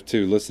receptive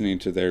to listening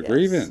to their Yes.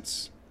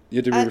 grievance. You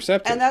have to be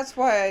receptive. And that's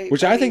why...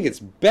 Which I think it's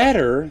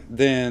better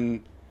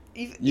than...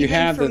 Even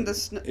have from the-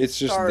 the it's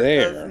just start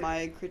there. of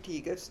my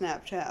critique of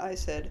Snapchat, I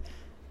said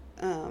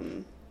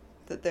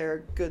that there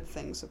are good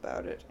things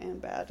about it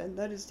and bad, and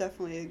that is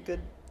definitely a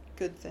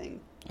good thing.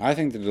 I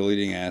think the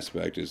deleting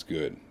aspect is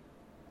good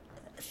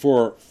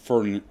for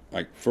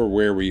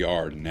where we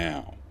are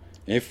now.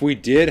 If we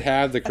did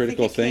have the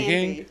critical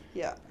thinking,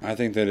 yeah. I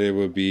think that it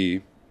would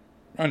be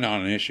not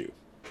an issue.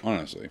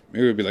 Honestly,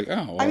 it would be like,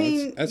 oh, well, I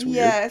mean, that's weird.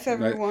 yeah, if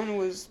everyone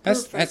was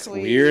that's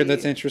perfectly... weird.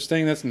 That's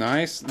interesting. That's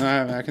nice.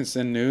 I can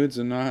send nudes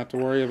and not have to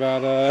worry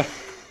about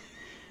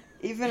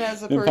Even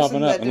as a them person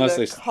popping up, that unless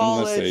did they- a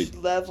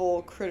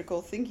college-level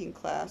critical thinking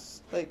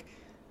class, like,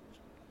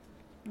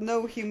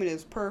 no human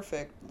is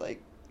perfect.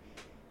 Like,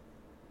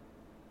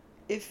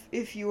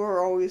 if you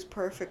are always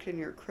perfect in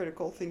your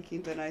critical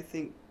thinking, then I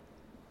think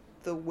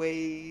the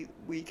way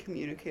we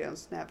communicate on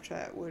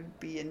Snapchat would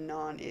be a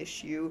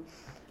non-issue.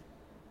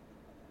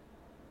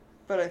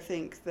 But I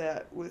think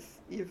that with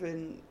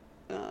even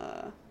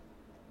a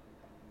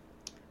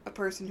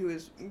person who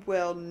is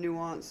well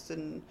nuanced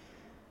and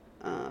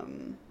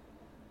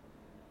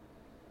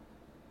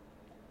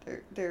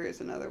there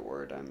is another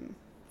word I'm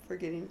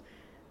forgetting,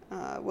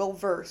 well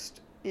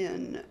versed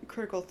in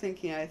critical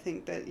thinking, I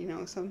think that, you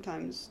know,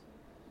 sometimes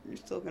you're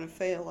still going to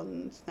fail,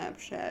 and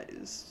Snapchat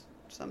is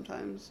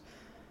sometimes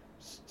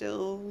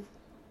still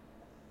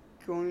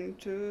going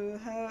to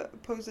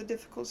pose a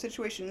difficult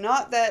situation.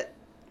 Not that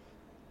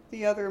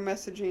the other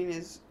messaging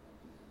is,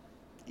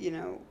 you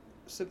know,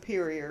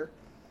 superior.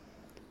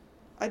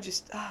 I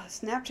just,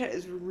 Snapchat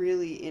is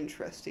really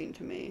interesting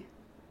to me.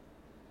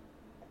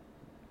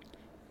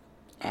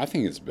 I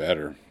think it's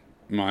better,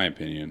 in my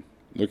opinion.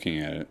 Looking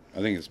at it, I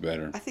think it's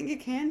better. I think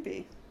it can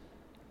be.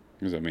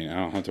 Because, I mean, I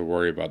don't have to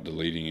worry about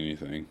deleting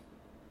anything.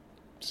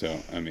 So,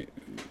 I mean,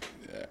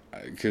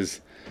 because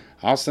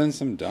I'll send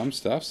some dumb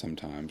stuff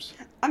sometimes.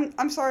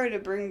 I'm sorry to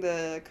bring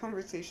the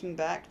conversation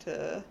back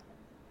to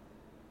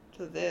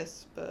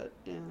this, but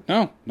yeah.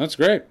 No, that's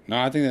great. No,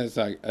 I think that's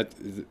like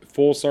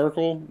full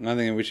circle, and I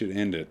think we should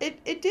end it.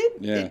 It did.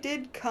 Yeah. It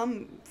did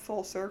come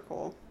full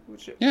circle,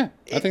 which Yeah,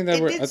 I think that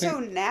it we're. did I think, so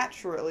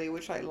naturally,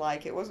 which I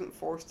like. It wasn't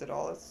forced at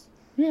all. It's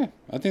yeah,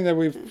 I think that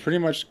we've pretty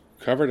much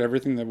covered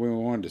everything that we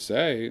wanted to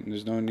say, and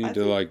there's no need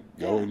to like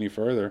go any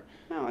further.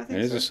 No, I think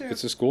And so it's too.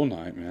 It's a school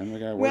night, man. We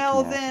got work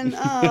Well,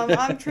 tomorrow. then,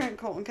 I'm Trent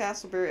Colton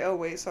Castleberry. Oh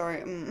wait,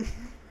 sorry.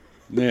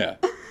 Yeah,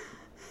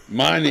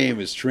 my name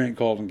is Trent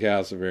Colton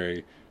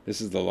Castleberry. This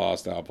is the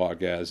Lost Out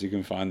Podcast. You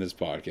can find this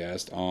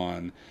podcast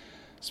on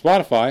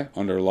Spotify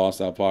under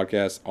Lost Out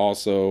Podcast,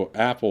 also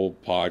Apple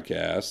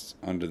Podcasts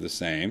under the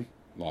same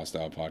Lost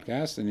Out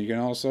Podcast, and you can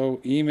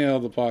also email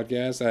the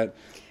podcast at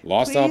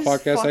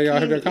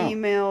lostoutpodcast@yahoo.com.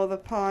 Email the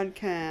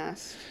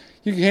podcast.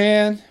 You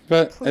can,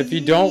 but if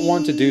you don't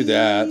want to do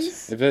that,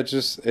 Please. if it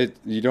just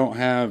you don't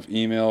have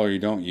email or you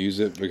don't use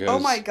it because Oh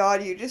my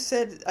God! You just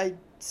said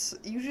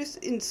you just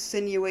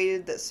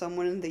insinuated that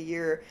someone in the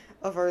year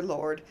of our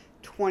Lord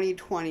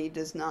 2020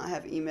 does not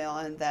have email,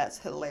 and that's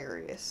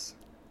hilarious.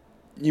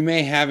 you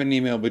may have an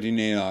email, but you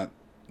may not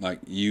like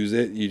use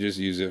it. You just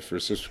use it for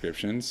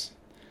subscriptions.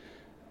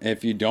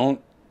 If you don't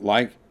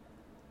like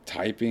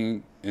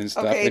typing and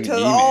stuff Okay, in to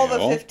email, all the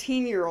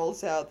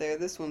 15-year-olds out there,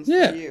 this one's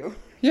Yeah. for you.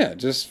 yeah,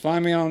 just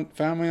find me on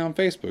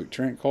Facebook,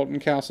 Trent Colton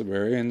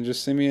Castleberry, and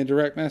just send me a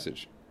direct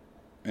message.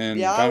 And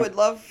Yeah, I would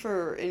love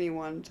for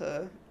anyone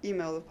to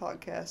email the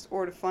podcast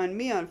or to find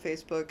me on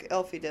Facebook,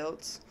 Elfie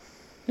Delts.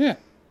 Yeah,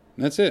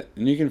 that's it.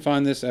 And you can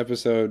find this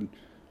episode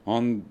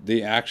on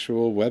the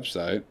actual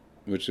website,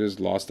 which is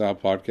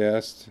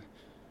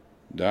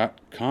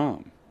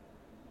lostoutpodcast.com.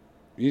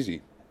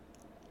 Easy.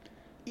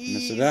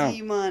 Miss it out.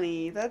 Easy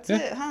money. That's Yeah.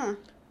 it, huh?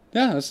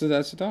 Yeah, that's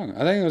the dog.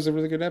 I think it was a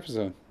really good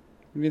episode.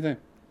 What do you think?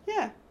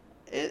 Yeah.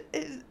 It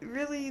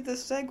really, the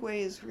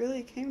segues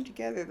really came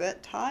together.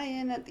 That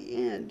tie-in at the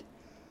end.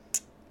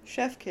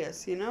 Chef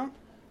kiss, you know?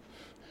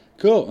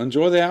 Cool.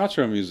 Enjoy the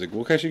outro music.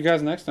 We'll catch you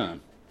guys next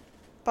time.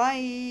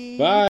 Bye.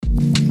 Bye.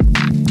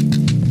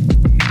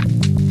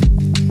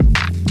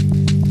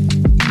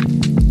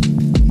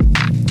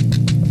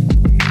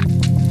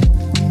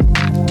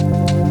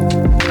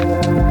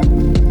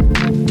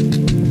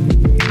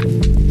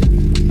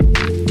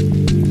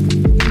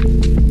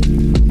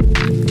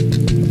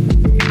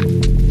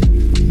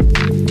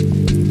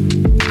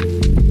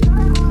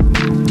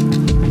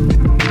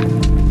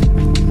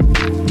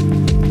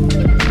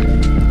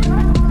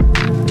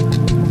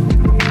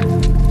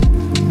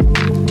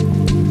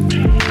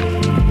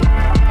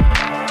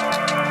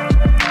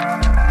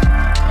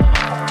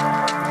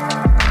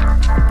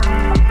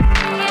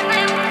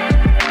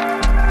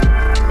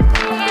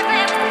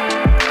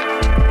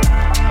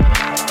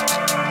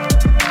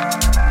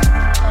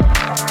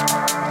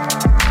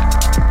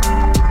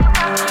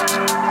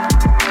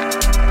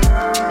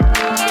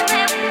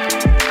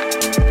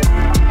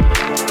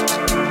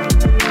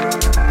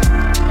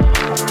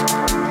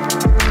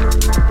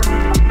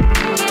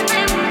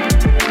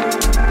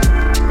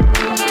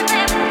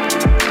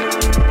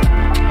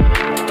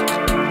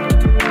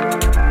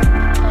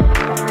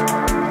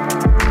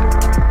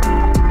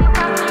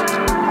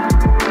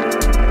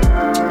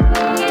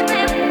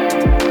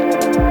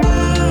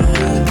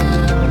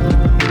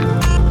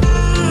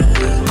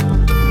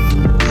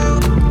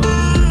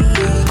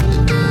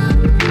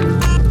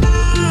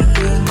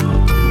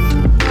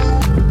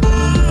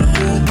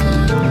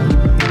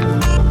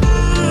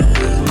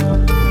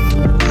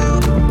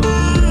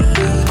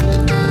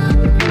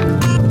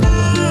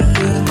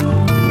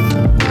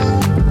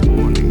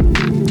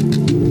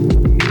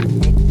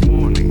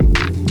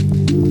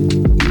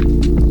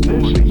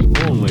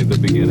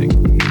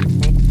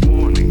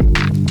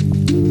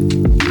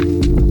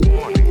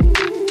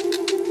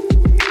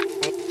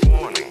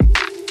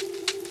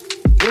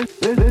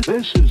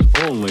 this is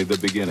only the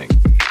beginning.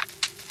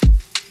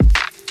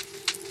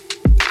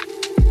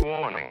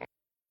 Warning.